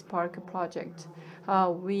Peace Park project,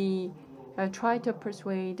 we tried to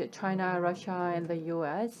persuade China, Russia, and the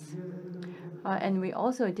US. And we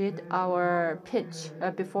also did our pitch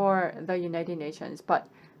before the United Nations. But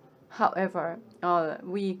however,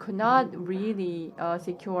 we could not really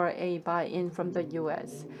secure a buy-in from the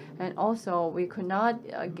US. And also, we could not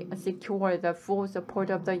secure the full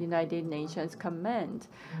support of the United Nations Command,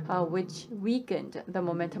 which weakened the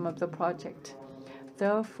momentum of the project.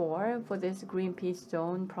 Therefore, for this Green Peace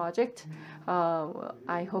Zone project,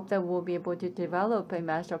 I hope that we'll be able to develop a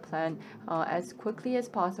master plan as quickly as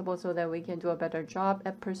possible so that we can do a better job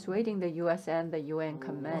at persuading the U.S. and the UN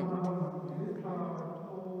Command.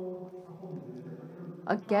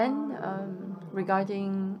 Again,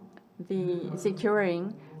 regarding the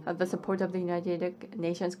securing the support of the United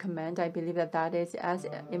Nations Command, I believe that that is as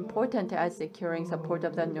important as securing support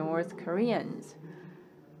of the North Koreans.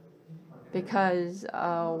 Because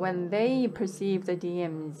when they perceive the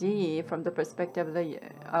DMZ from the perspective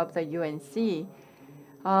of the UNC,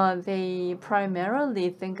 they primarily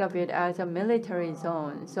think of it as a military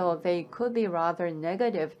zone. So they could be rather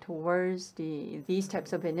negative towards these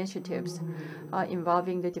types of initiatives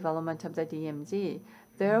involving the development of the DMZ.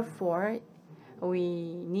 Therefore,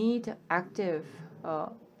 we need active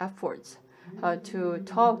efforts to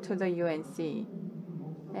talk to the UNC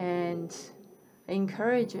and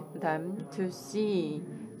encourage them to see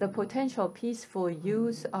the potential peaceful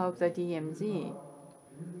use of the DMZ.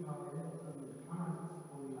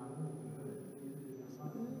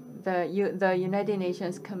 The United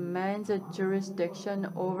Nations Command's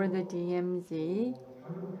jurisdiction over the DMZ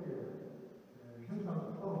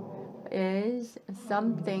is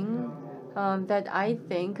something that I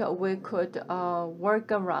think we could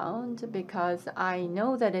work around, because I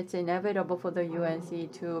know that it's inevitable for the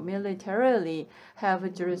UNC to militarily have a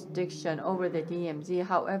jurisdiction over the DMZ.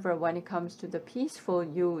 However, when it comes to the peaceful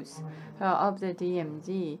use of the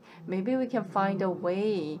DMZ, maybe we can find a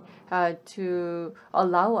way to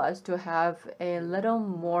allow us to have a little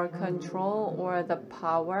more control or the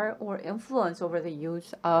power or influence over the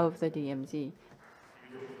use of the DMZ.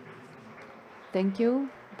 Thank you,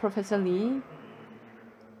 Professor Lee.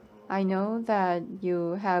 I know that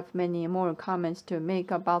you have many more comments to make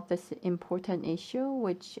about this important issue,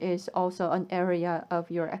 which is also an area of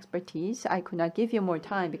your expertise. I could not give you more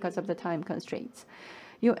time because of the time constraints.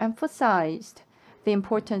 You emphasized the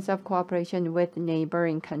importance of cooperation with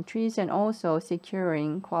neighboring countries and also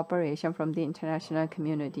securing cooperation from the international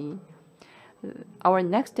community. Our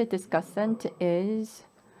next discussant is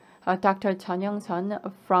Dr. Chun Young-sun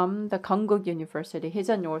from the Konkuk University. He's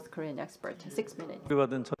a North Korean expert. 6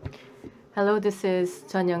 minutes. Hello, this is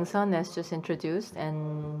Chun Young-sun, as just introduced,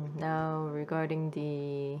 and now regarding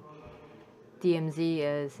the DMZ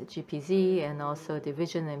as GPZ and also the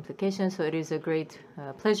vision and implications. So it is a great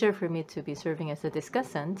pleasure for me to be serving as a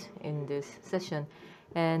discussant in this session.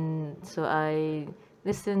 And so I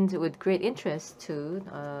listened with great interest to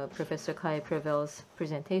Professor Kai Prevel's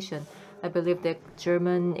presentation. I believe that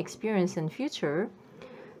German experience and future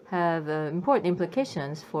have important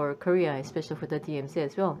implications for Korea, especially for the DMZ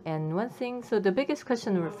as well. And one thing, so the biggest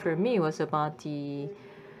question for me was about the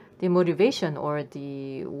motivation or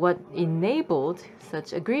what enabled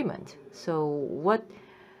such agreement. So what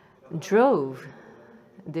drove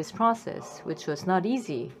this process, which was not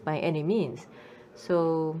easy by any means.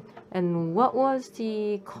 So, and what was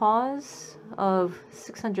the cause of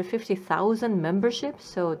 650,000 memberships?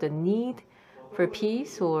 So the need for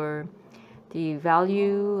peace or the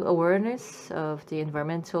value awareness of the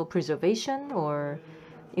environmental preservation or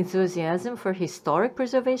enthusiasm for historic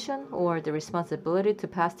preservation or the responsibility to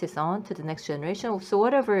pass this on to the next generation. So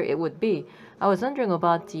whatever it would be, I was wondering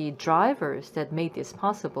about the drivers that made this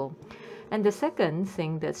possible. And the second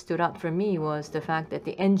thing that stood out for me was the fact that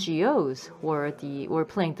the NGOs were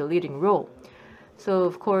playing the leading role. So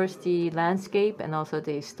of course the landscape and also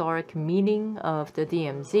the historic meaning of the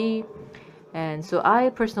DMZ. And so I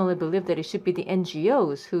personally believe that it should be the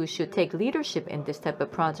NGOs who should take leadership in this type of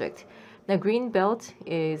project. Now, Greenbelt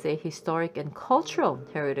is a historic and cultural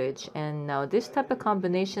heritage, and now this type of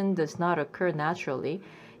combination does not occur naturally.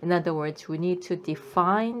 In other words, we need to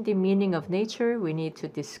define the meaning of nature, we need to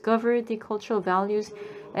discover the cultural values,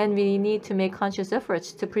 and we need to make conscious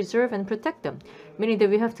efforts to preserve and protect them. Meaning that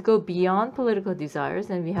we have to go beyond political desires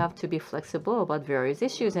and we have to be flexible about various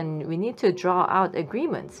issues, and we need to draw out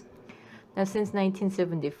agreements. Now, since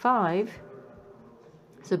 1975,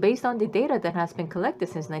 so based on the data that has been collected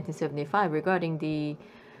since 1975 regarding the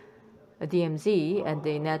DMZ and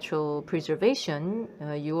the natural preservation,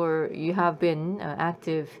 you have been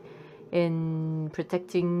active in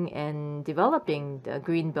protecting and developing the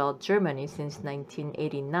Greenbelt Germany since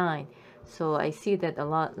 1989. So I see that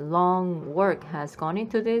long work has gone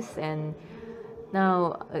into this, and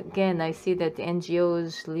now again I see that the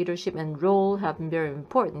NGOs' leadership and role have been very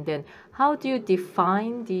important. Then how do you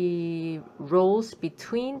define the roles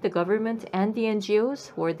between the government and the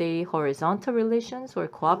NGOs? Were they horizontal relations or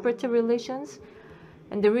cooperative relations?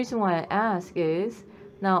 And the reason why I ask is,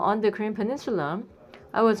 now on the Korean Peninsula,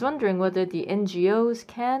 I was wondering whether the NGOs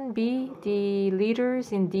can be the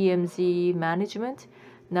leaders in DMZ management.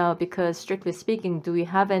 Now, because strictly speaking, do we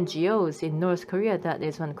have NGOs in North Korea? That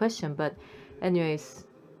is one question. But anyways,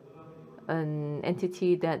 an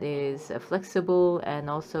entity that is flexible and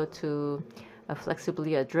also to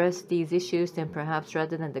flexibly address these issues, then perhaps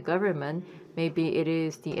rather than the government, maybe it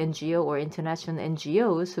is the NGO or international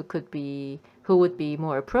NGOs who would be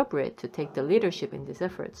more appropriate to take the leadership in this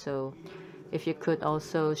effort. So if you could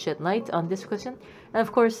also shed light on this question. And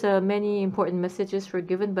of course, many important messages were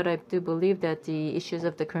given, but I do believe that the issues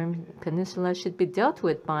of the Korean Peninsula should be dealt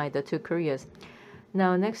with by the two Koreas.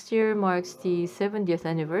 Now, next year marks the 70th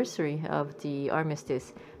anniversary of the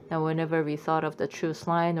armistice. Now, whenever we thought of the truce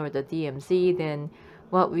line or the DMZ, then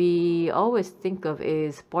what we always think of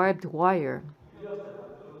is barbed wire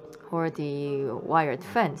or the wired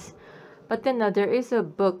fence. But then there is a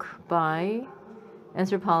book by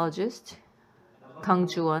anthropologist Kang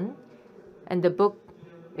Ju-won, and the book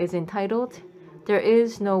is entitled "There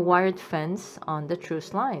is no wired fence on the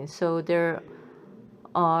truce line." So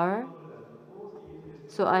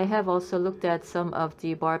I have also looked at some of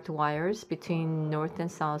the barbed wires between North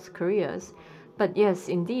and South Koreas. But yes,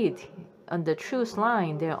 indeed, on the truce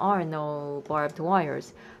line, there are no barbed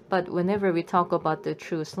wires. But whenever we talk about the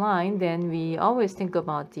truce line, then we always think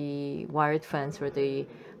about the wired fence or the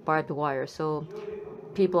barbed wire. So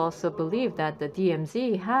people also believe that the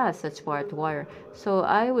DMZ has such barbed wire. So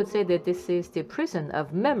I would say that this is the prison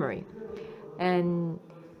of memory. And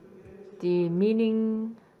the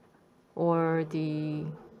meaning or the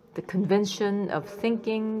convention of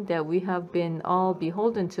thinking that we have been all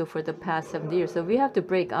beholden to for the past 70 years. So we have to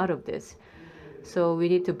break out of this. So we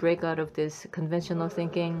need to break out of this conventional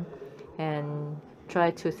thinking and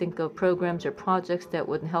try to think of programs or projects that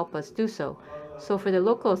would help us do so. So for the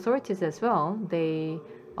local authorities as well, they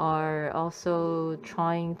are also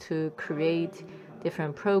trying to create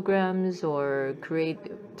different programs or create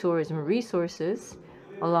tourism resources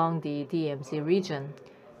along the DMZ region.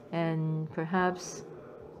 And perhaps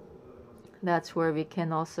that's where we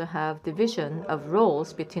can also have division of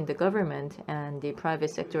roles between the government and the private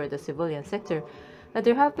sector or the civilian sector. But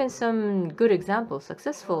there have been some good examples,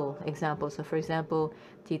 successful examples. So for example,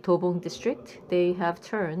 the Dobong district, they have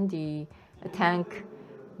turned the tank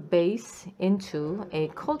base into a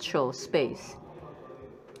cultural space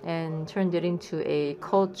and turned it into a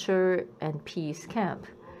culture and peace camp.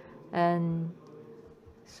 And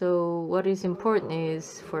so what is important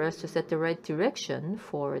is for us to set the right direction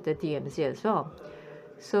for the DMZ as well.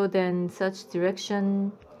 So then such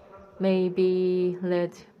direction may be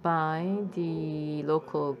led by the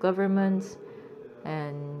local governments,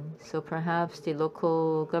 and so perhaps the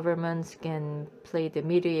local governments can play the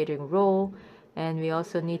mediating role, and we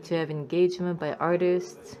also need to have engagement by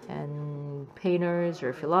artists and painters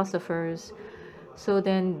or philosophers. So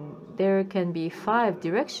then there can be 5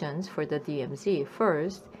 directions for the DMZ.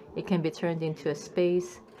 First, it can be turned into a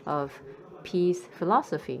space of peace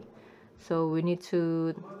philosophy. So we need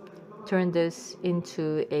to turn this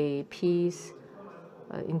into a peace,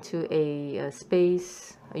 into a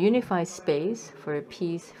space, a unified space for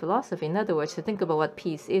peace philosophy. In other words, to think about what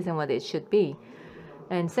peace is and what it should be.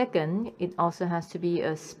 And second, it also has to be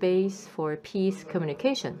a space for peace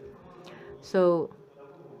communication. So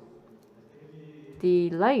the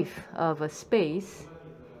life of a space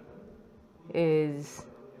is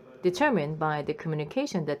determined by the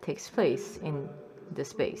communication that takes place in the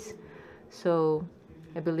space. So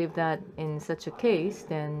I believe that in such a case,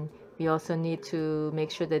 then we also need to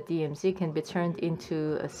make sure that DMZ can be turned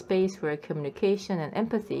into a space where communication and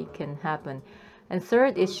empathy can happen. And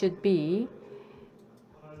third, it should be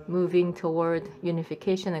moving toward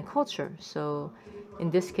unification and culture. So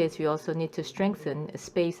in this case, we also need to strengthen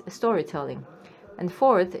space storytelling. And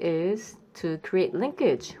fourth is to create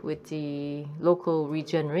linkage with the local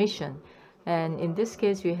regeneration. And in this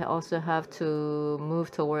case, we also have to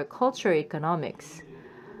move toward culture economics.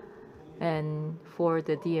 And for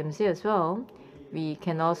the DMZ as well, we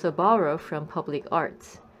can also borrow from public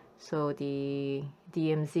arts. So the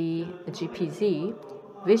DMZ GPZ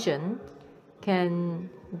vision can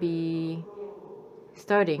be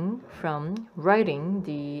starting from writing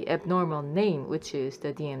the abnormal name, which is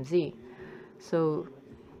the DMZ. So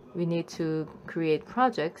we need to create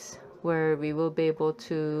projects where we will be able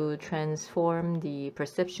to transform the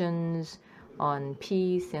perceptions on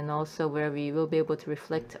peace, and also where we will be able to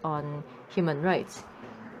reflect on human rights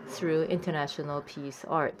through international peace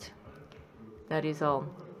art. That is all.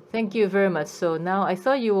 Thank you very much. So now I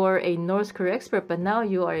thought you were a North Korea expert, but now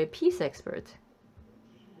you are a peace expert.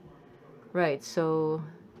 Right, so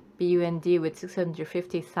BUND with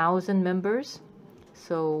 650,000 members.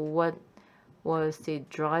 So what was the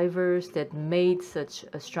drivers that made such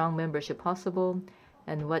a strong membership possible,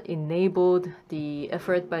 and what enabled the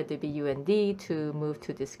effort by the BUND to move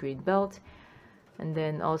to this green belt, and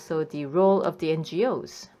then also the role of the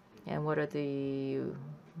NGOs, and what are the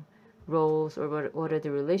roles, or what are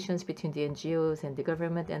the relations between the NGOs and the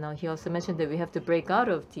government. And he also mentioned that we have to break out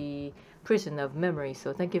of the prison of memory.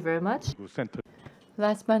 So thank you very much. 센터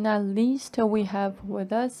Last but not least, we have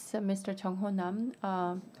with us Mr. Jung Ho Nam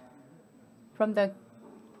from the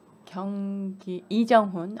Gyeonggi, Lee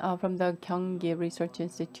Jung-hoon from the Gyeonggi Research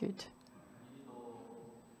Institute.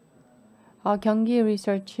 Gyeonggi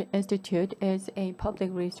Research Institute is a public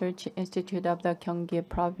research institute of the Gyeonggi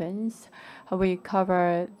province. We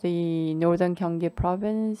cover the northern Gyeonggi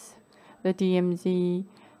province, the DMZ,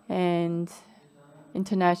 and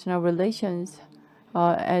international relations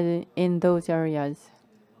in those areas.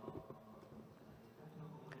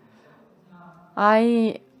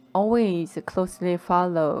 I always closely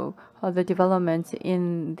follow the developments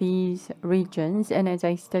in these regions, and as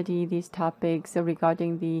I study these topics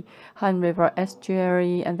regarding the Han River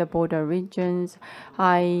estuary and the border regions,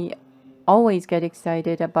 I always get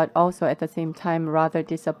excited, but also at the same time rather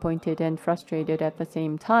disappointed and frustrated at the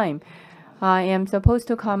same time. I am supposed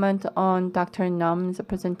to comment on Dr. Nam's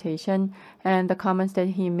presentation, and the comments that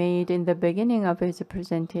he made in the beginning of his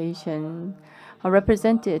presentation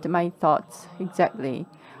represented my thoughts exactly.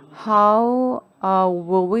 How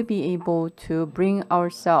will we be able to break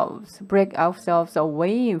ourselves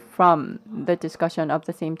away from the discussion of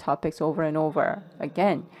the same topics over and over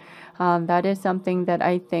again? That is something that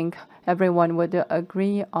I think everyone would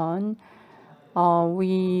agree on.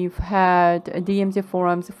 We've had DMZ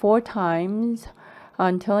forums 4 times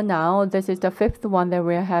until now. This is the 5th one that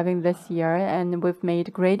we're having this year, and we've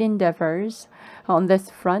made great endeavors on this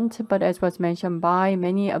front. But as was mentioned by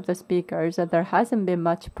many of the speakers, there hasn't been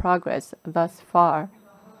much progress thus far.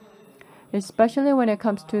 Especially when it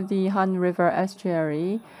comes to the Han River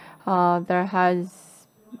estuary, there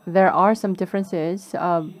are some differences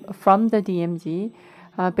from the DMZ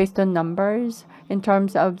based on numbers in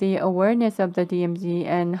terms of the awareness of the DMZ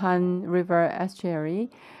and Han River estuary.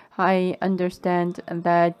 I understand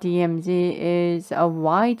that DMZ is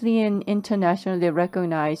widely and internationally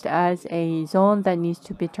recognized as a zone that needs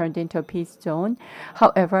to be turned into a peace zone.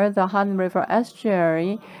 However, the Han River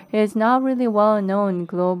estuary is not really well known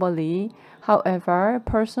globally. However,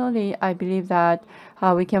 personally, I believe that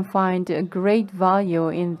we can find great value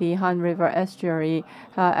in the Han River estuary,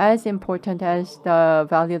 as important as the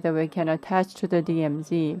value that we can attach to the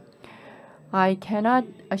DMZ. I cannot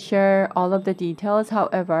share all of the details.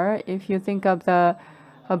 However, if you think of the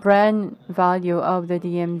brand value of the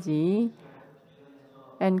DMZ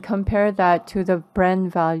and compare that to the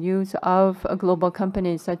brand values of global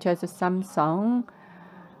companies such as Samsung,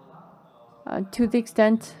 to the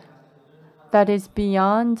extent that is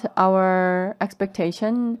beyond our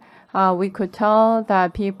expectation, we could tell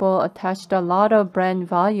that people attached a lot of brand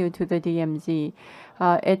value to the DMZ.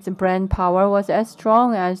 Its brand power was as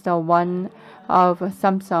strong as the one of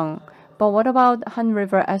Samsung. But what about Han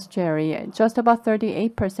River estuary? Just about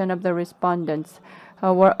 38% of the respondents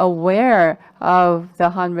were aware of the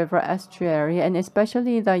Han River estuary, and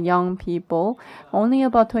especially the young people. Only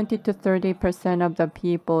about 20 to 30% of the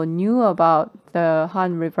people knew about the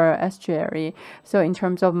Han River estuary. So in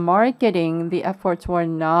terms of marketing, the efforts were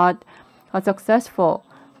not successful.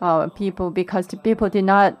 Because people did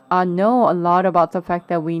not know a lot about the fact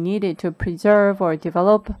that we needed to preserve or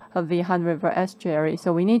develop the Han River estuary.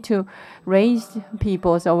 So we need to raise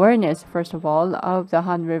people's awareness, first of all, of the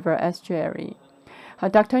Han River estuary.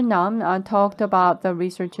 Dr. Nam talked about the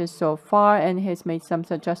researches so far, and he's made some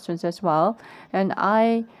suggestions as well. And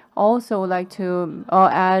I also like to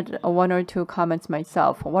add 1 or 2 comments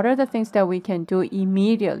myself. What are the things that we can do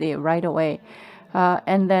immediately, right away?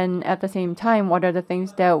 And then at the same time, what are the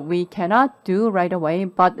things that we cannot do right away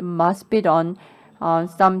but must be done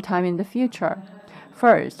sometime in the future?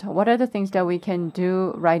 First, what are the things that we can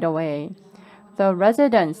do right away? The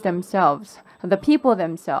residents themselves, the people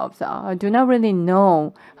themselves, do not really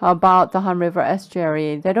know about the Han River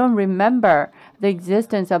estuary. They don't remember the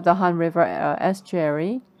existence of the Han River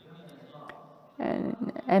estuary.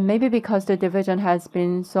 And maybe because the division has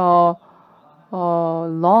been so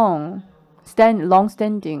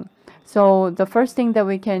long-standing. So the first thing that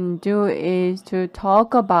we can do is to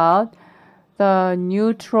talk about the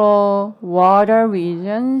neutral water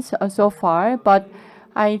regions so far, but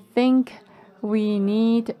I think we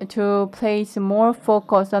need to place more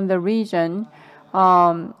focus on the region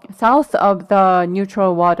south of the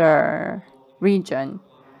neutral water region.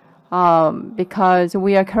 because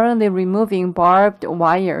we are currently removing barbed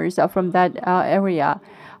wires from that area.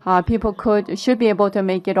 People should be able to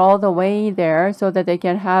make it all the way there so that they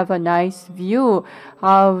can have a nice view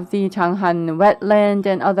of the Changhan wetland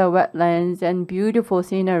and other wetlands and beautiful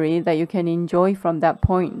scenery that you can enjoy from that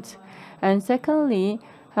point. And secondly,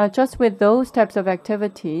 just with those types of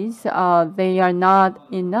activities, they are not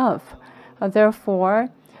enough. Therefore,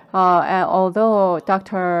 although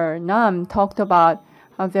Dr. Nam talked about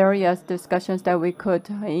various discussions that we could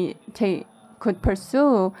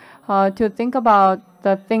pursue to think about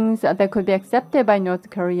the things that could be accepted by North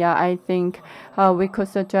Korea, I think we could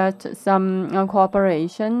suggest some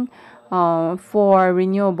cooperation for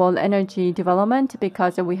renewable energy development,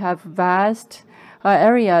 because we have vast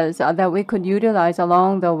areas that we could utilize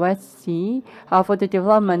along the West Sea for the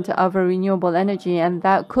development of renewable energy, and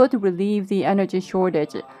that could relieve the energy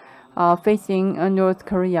shortage facing North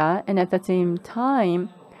Korea. And at the same time,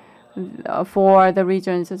 for the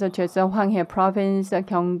regions such as Hwanghae Province,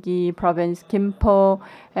 Gyeonggi Province, Gimpo,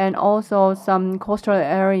 and also some coastal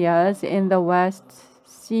areas in the West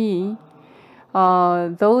Sea,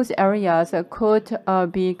 those areas could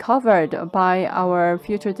be covered by our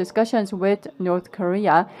future discussions with North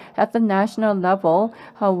Korea at the national level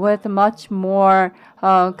with much more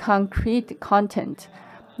concrete content.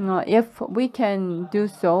 If we can do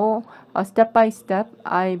so step by step,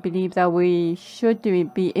 I believe that we should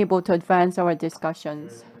be able to advance our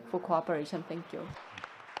discussions for cooperation. Thank you.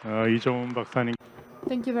 이정훈 박사님.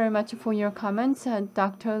 Thank you very much for your comments.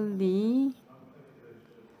 Dr. Lee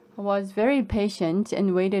was very patient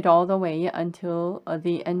and waited all the way until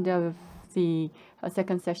the end of the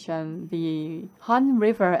second session. The Han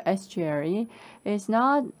River estuary is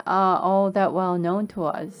not all that well known to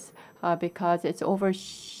us because it's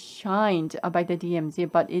overshined by the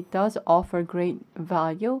DMZ, but it does offer great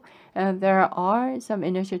value. And there are some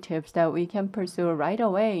initiatives that we can pursue right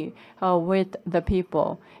away with the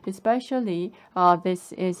people. Especially,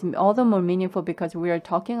 this is all the more meaningful because we are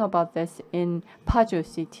talking about this in Paju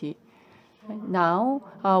City. Now,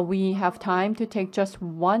 we have time to take just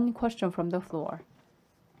one question from the floor.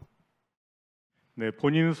 네,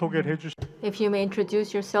 본인 소개를 해주시. If you may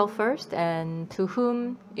introduce yourself first, and to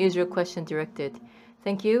whom is your question directed?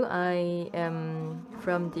 Thank you. I am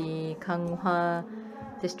from the Ganghwa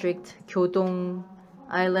district, Kyodong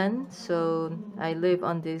Island. So I live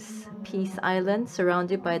on this peace island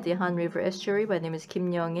surrounded by the Han River estuary. My name is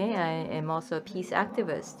Kim Young-ae. I am also a peace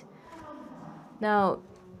activist. Now,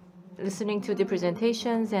 listening to the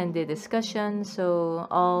presentations and the discussion, so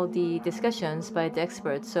all the discussions by the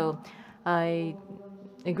experts, so I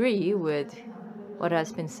agree with what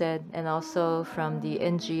has been said, and also from the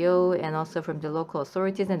NGO and also from the local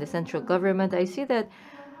authorities and the central government. I see that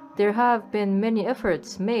there have been many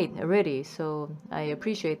efforts made already, so I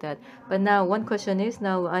appreciate that. But now one question is,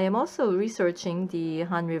 now I am also researching the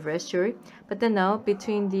Han River estuary, but then now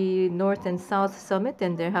between the North and South Summit,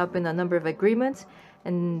 and there have been a number of agreements,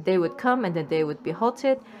 and they would come and then they would be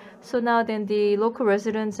halted. So now then the local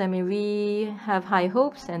residents, I mean, we have high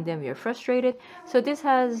hopes and then we are frustrated. So this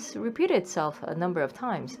has repeated itself a number of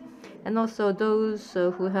times. And also those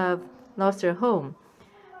who have lost their home.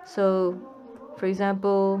 So, for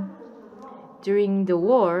example, during the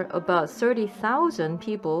war, about 30,000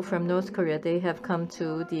 people from North Korea, they have come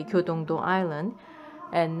to the Kyodong-do Island.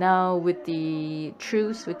 And now with the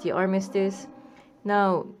truce, with the armistice,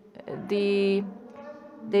 now they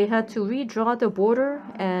had to redraw the border,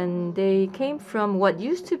 and they came from what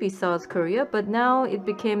used to be South Korea, but now it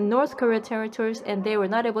became North Korea territories, and they were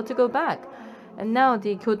not able to go back. And now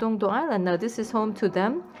the Kyodong-do Island, now this is home to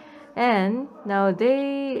them, and now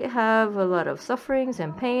they have a lot of sufferings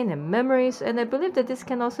and pain and memories, and I believe that this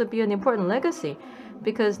can also be an important legacy,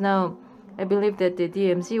 because now I believe that the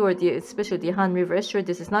DMZ, or especially the Han River estuary,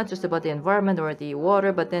 this is not just about the environment or the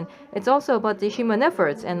water, but then it's also about the human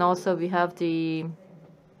efforts, and also we have the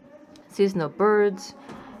seasonal birds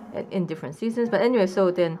in different seasons. But anyway,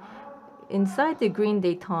 so then inside the green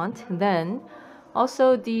détente, then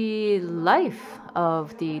also the life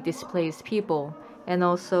of the displaced people, and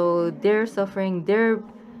also their suffering, their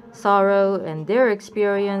sorrow, and their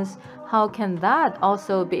experience, how can that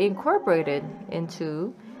also be incorporated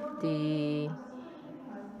into the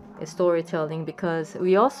storytelling? Because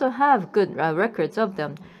we also have good records of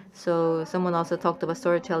them. So someone also talked about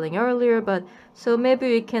storytelling earlier, but so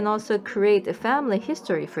maybe we can also create a family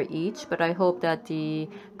history for each. But I hope that the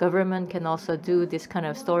government can also do this kind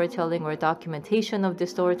of storytelling or documentation of the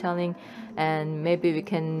storytelling, and maybe we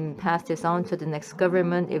can pass this on to the next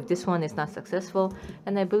government if this one is not successful.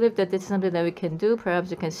 And I believe that this is something that we can do. Perhaps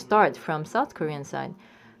we can start from South Korean side.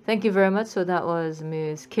 Thank you very much. So that was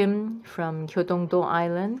Ms. Kim from Gyeodongdo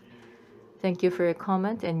Island. Thank you for your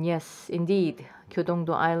comment. And yes, indeed,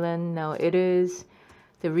 Gyeodongdo Island, now it is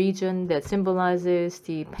the region that symbolizes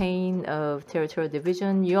the pain of territorial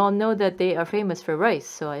division. You all know that they are famous for rice,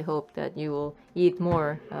 so I hope that you will eat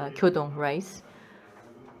more Gyeodong rice.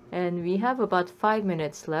 And we have about 5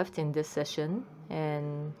 minutes left in this session,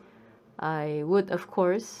 and I would, of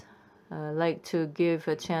course, like to give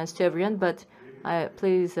a chance to everyone, but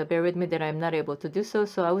please bear with me that I'm not able to do so.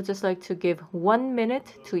 So I would just like to give 1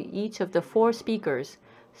 minute to each of the 4 speakers.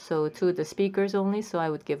 So to the speakers only, so I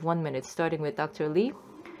would give 1 minute, starting with Dr. Lee.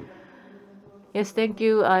 Yes, thank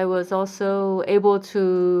you. I was also able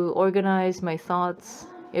to organize my thoughts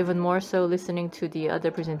even more so listening to the other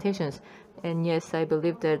presentations. And yes, I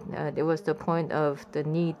believe that it was the point of the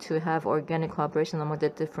need to have organic cooperation among the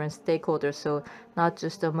different stakeholders. So not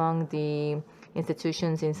just among the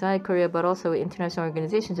institutions inside Korea, but also international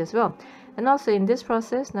organizations as well. And also in this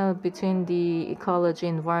process now between the ecology,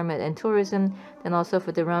 environment, and tourism, and also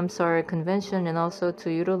for the Ramsar Convention, and also to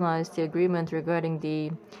utilize the agreement regarding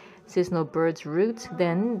the seasonal birds route,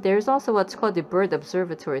 then there's also what's called the bird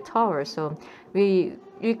observatory tower. So we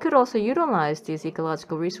could also utilize these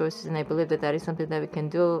ecological resources, and I believe that that is something that we can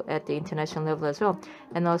do at the international level as well.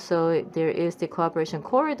 And also there is the cooperation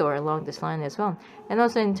corridor along this line as well. And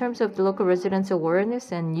also in terms of the local residents'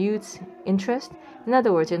 awareness and youth's interest, in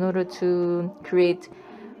other words, in order to create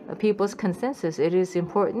people's consensus, it is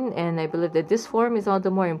important, and I believe that this forum is all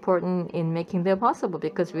the more important in making that possible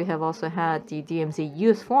because we have also had the DMZ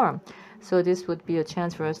Youth Forum. So this would be a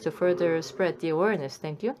chance for us to further spread the awareness.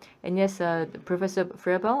 Thank you. And yes, Professor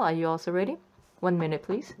Frebel, are you also ready? 1 minute,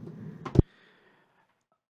 please.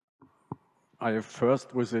 I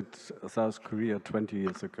first visited South Korea 20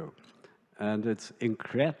 years ago, and it's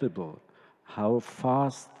incredible how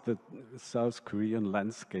fast the South Korean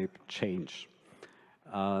landscape changed.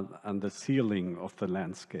 And the ceiling of the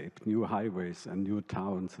landscape, new highways and new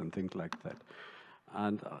towns and things like that.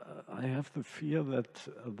 And I have the fear that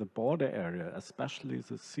the border area, especially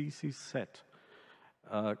the CCZ,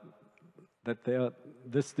 that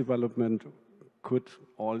this development could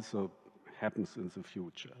also happen in the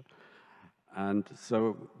future. And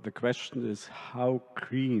so the question is, how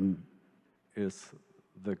green is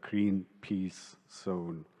the green peace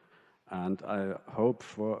zone? And I hope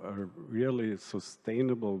for a really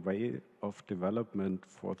sustainable way of development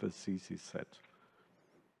for the CCZ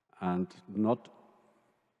and not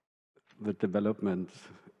the development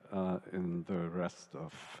in the rest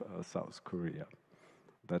of South Korea.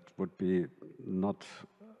 That would be not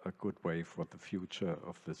a good way for the future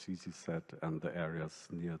of the CCZ and the areas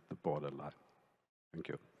near the borderline. Thank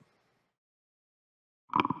you.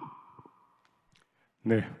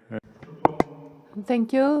 네.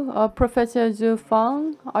 Thank you. Professor Zhu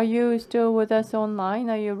Fang, are you still with us online?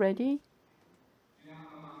 Are you ready?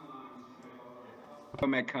 I'll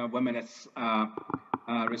make a 1 minute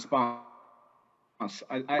response.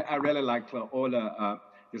 I really like all the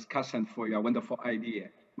discussion for your wonderful idea.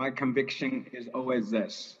 My conviction is always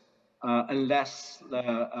this: unless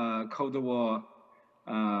the Cold War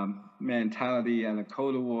mentality and the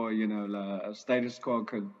Cold War, the status quo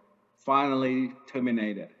could finally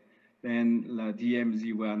terminate it, then the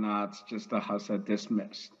DMZ will not just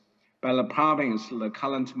dismissed. But the province, the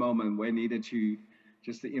current moment, we needed to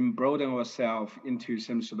just embolden ourselves into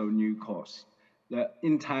some sort of new course. The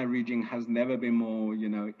entire region has never been more,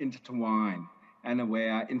 intertwined, and we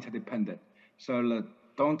are interdependent. So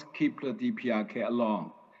don't keep the DPRK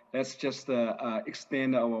alone. Let's just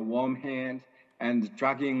extend our warm hand and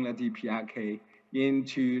dragging the DPRK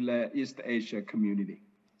into the East Asia community.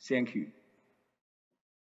 Thank you.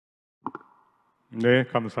 네,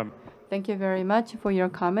 감사합니다. Thank you very much for your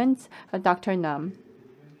comments. Dr. Nam.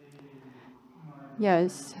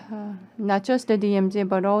 Yes, not just the DMZ,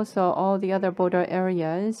 but also all the other border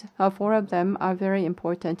areas. 4 of them are very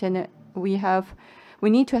important, and we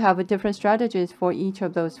need to have different strategies for each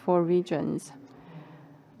of those 4 regions.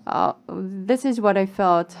 This is what I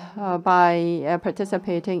felt by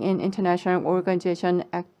participating in international organization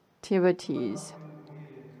activities.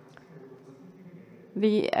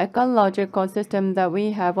 The ecological system that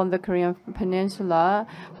we have on the Korean Peninsula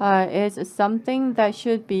is something that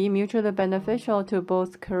should be mutually beneficial to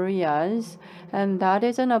both Koreas, and that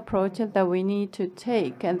is an approach that we need to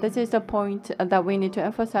take. And this is the point that we need to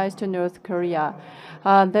emphasize to North Korea.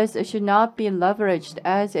 This should not be leveraged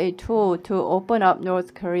as a tool to open up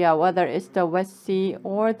North Korea, whether it's the West Sea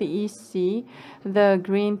or the East Sea. The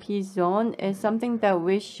Green Peace Zone is something that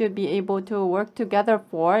we should be able to work together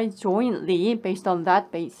for jointly based on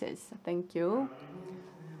that basis. Thank you.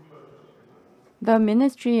 The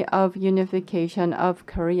Ministry of Unification of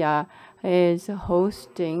Korea is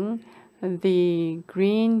hosting the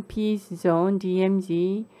Green Peace Zone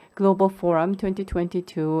DMZ Global Forum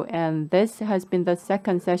 2022, and this has been the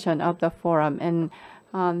second session of the forum. And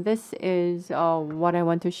this is what I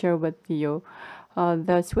want to share with you.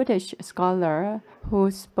 The Swedish scholar who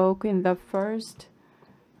spoke in the first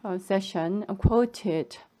session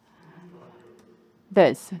quoted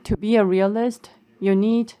this: to be a realist, you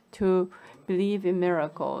need to believe in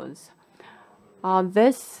miracles.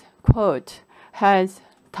 This quote has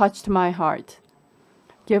touched my heart.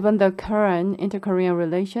 Given the current inter-Korean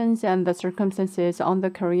relations and the circumstances on the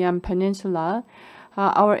Korean peninsula,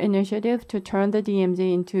 our initiative to turn the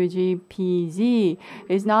DMZ into GPZ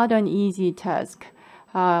is not an easy task.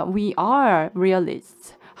 We are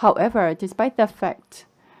realists. However, despite the fact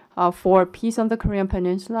for peace on the Korean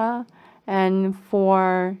peninsula and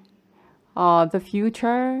for the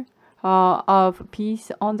future of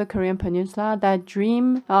peace on the Korean peninsula, that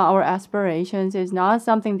dream, our aspirations, is not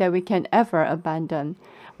something that we can ever abandon.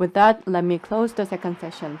 With that, let me close the second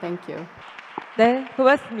session. Thank you. 네,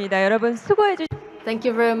 고맙습니다. 여러분 수고해 주셨습니다. Thank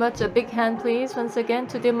you very much. A big hand, please, once again,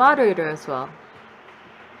 to the moderator as well.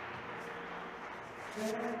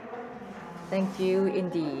 Thank you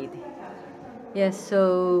indeed. Yes,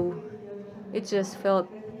 so it just felt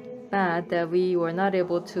bad that we were not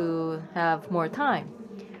able to have more time.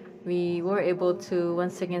 We were able to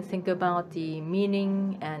once again think about the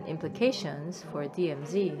meaning and implications for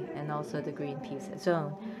DMZ and also the Green Peace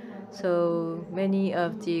Zone. So many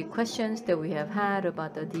of the questions that we have had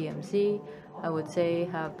about the DMZ, I would say,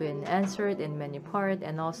 have been answered in many parts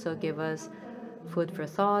and also give us food for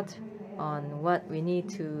thought on what we need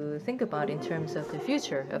to think about in terms of the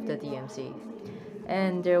future of the DMZ.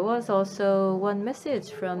 And there was also one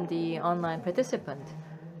message from the online participant.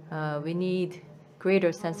 We need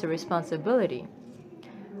greater sense of responsibility.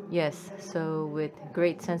 Yes, so with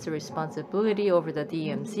great sense of responsibility over the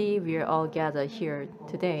DMZ, we are all gathered here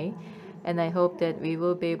today. And I hope that we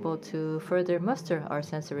will be able to further muster our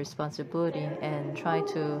sense of responsibility and try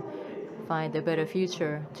to find a better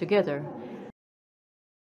future together.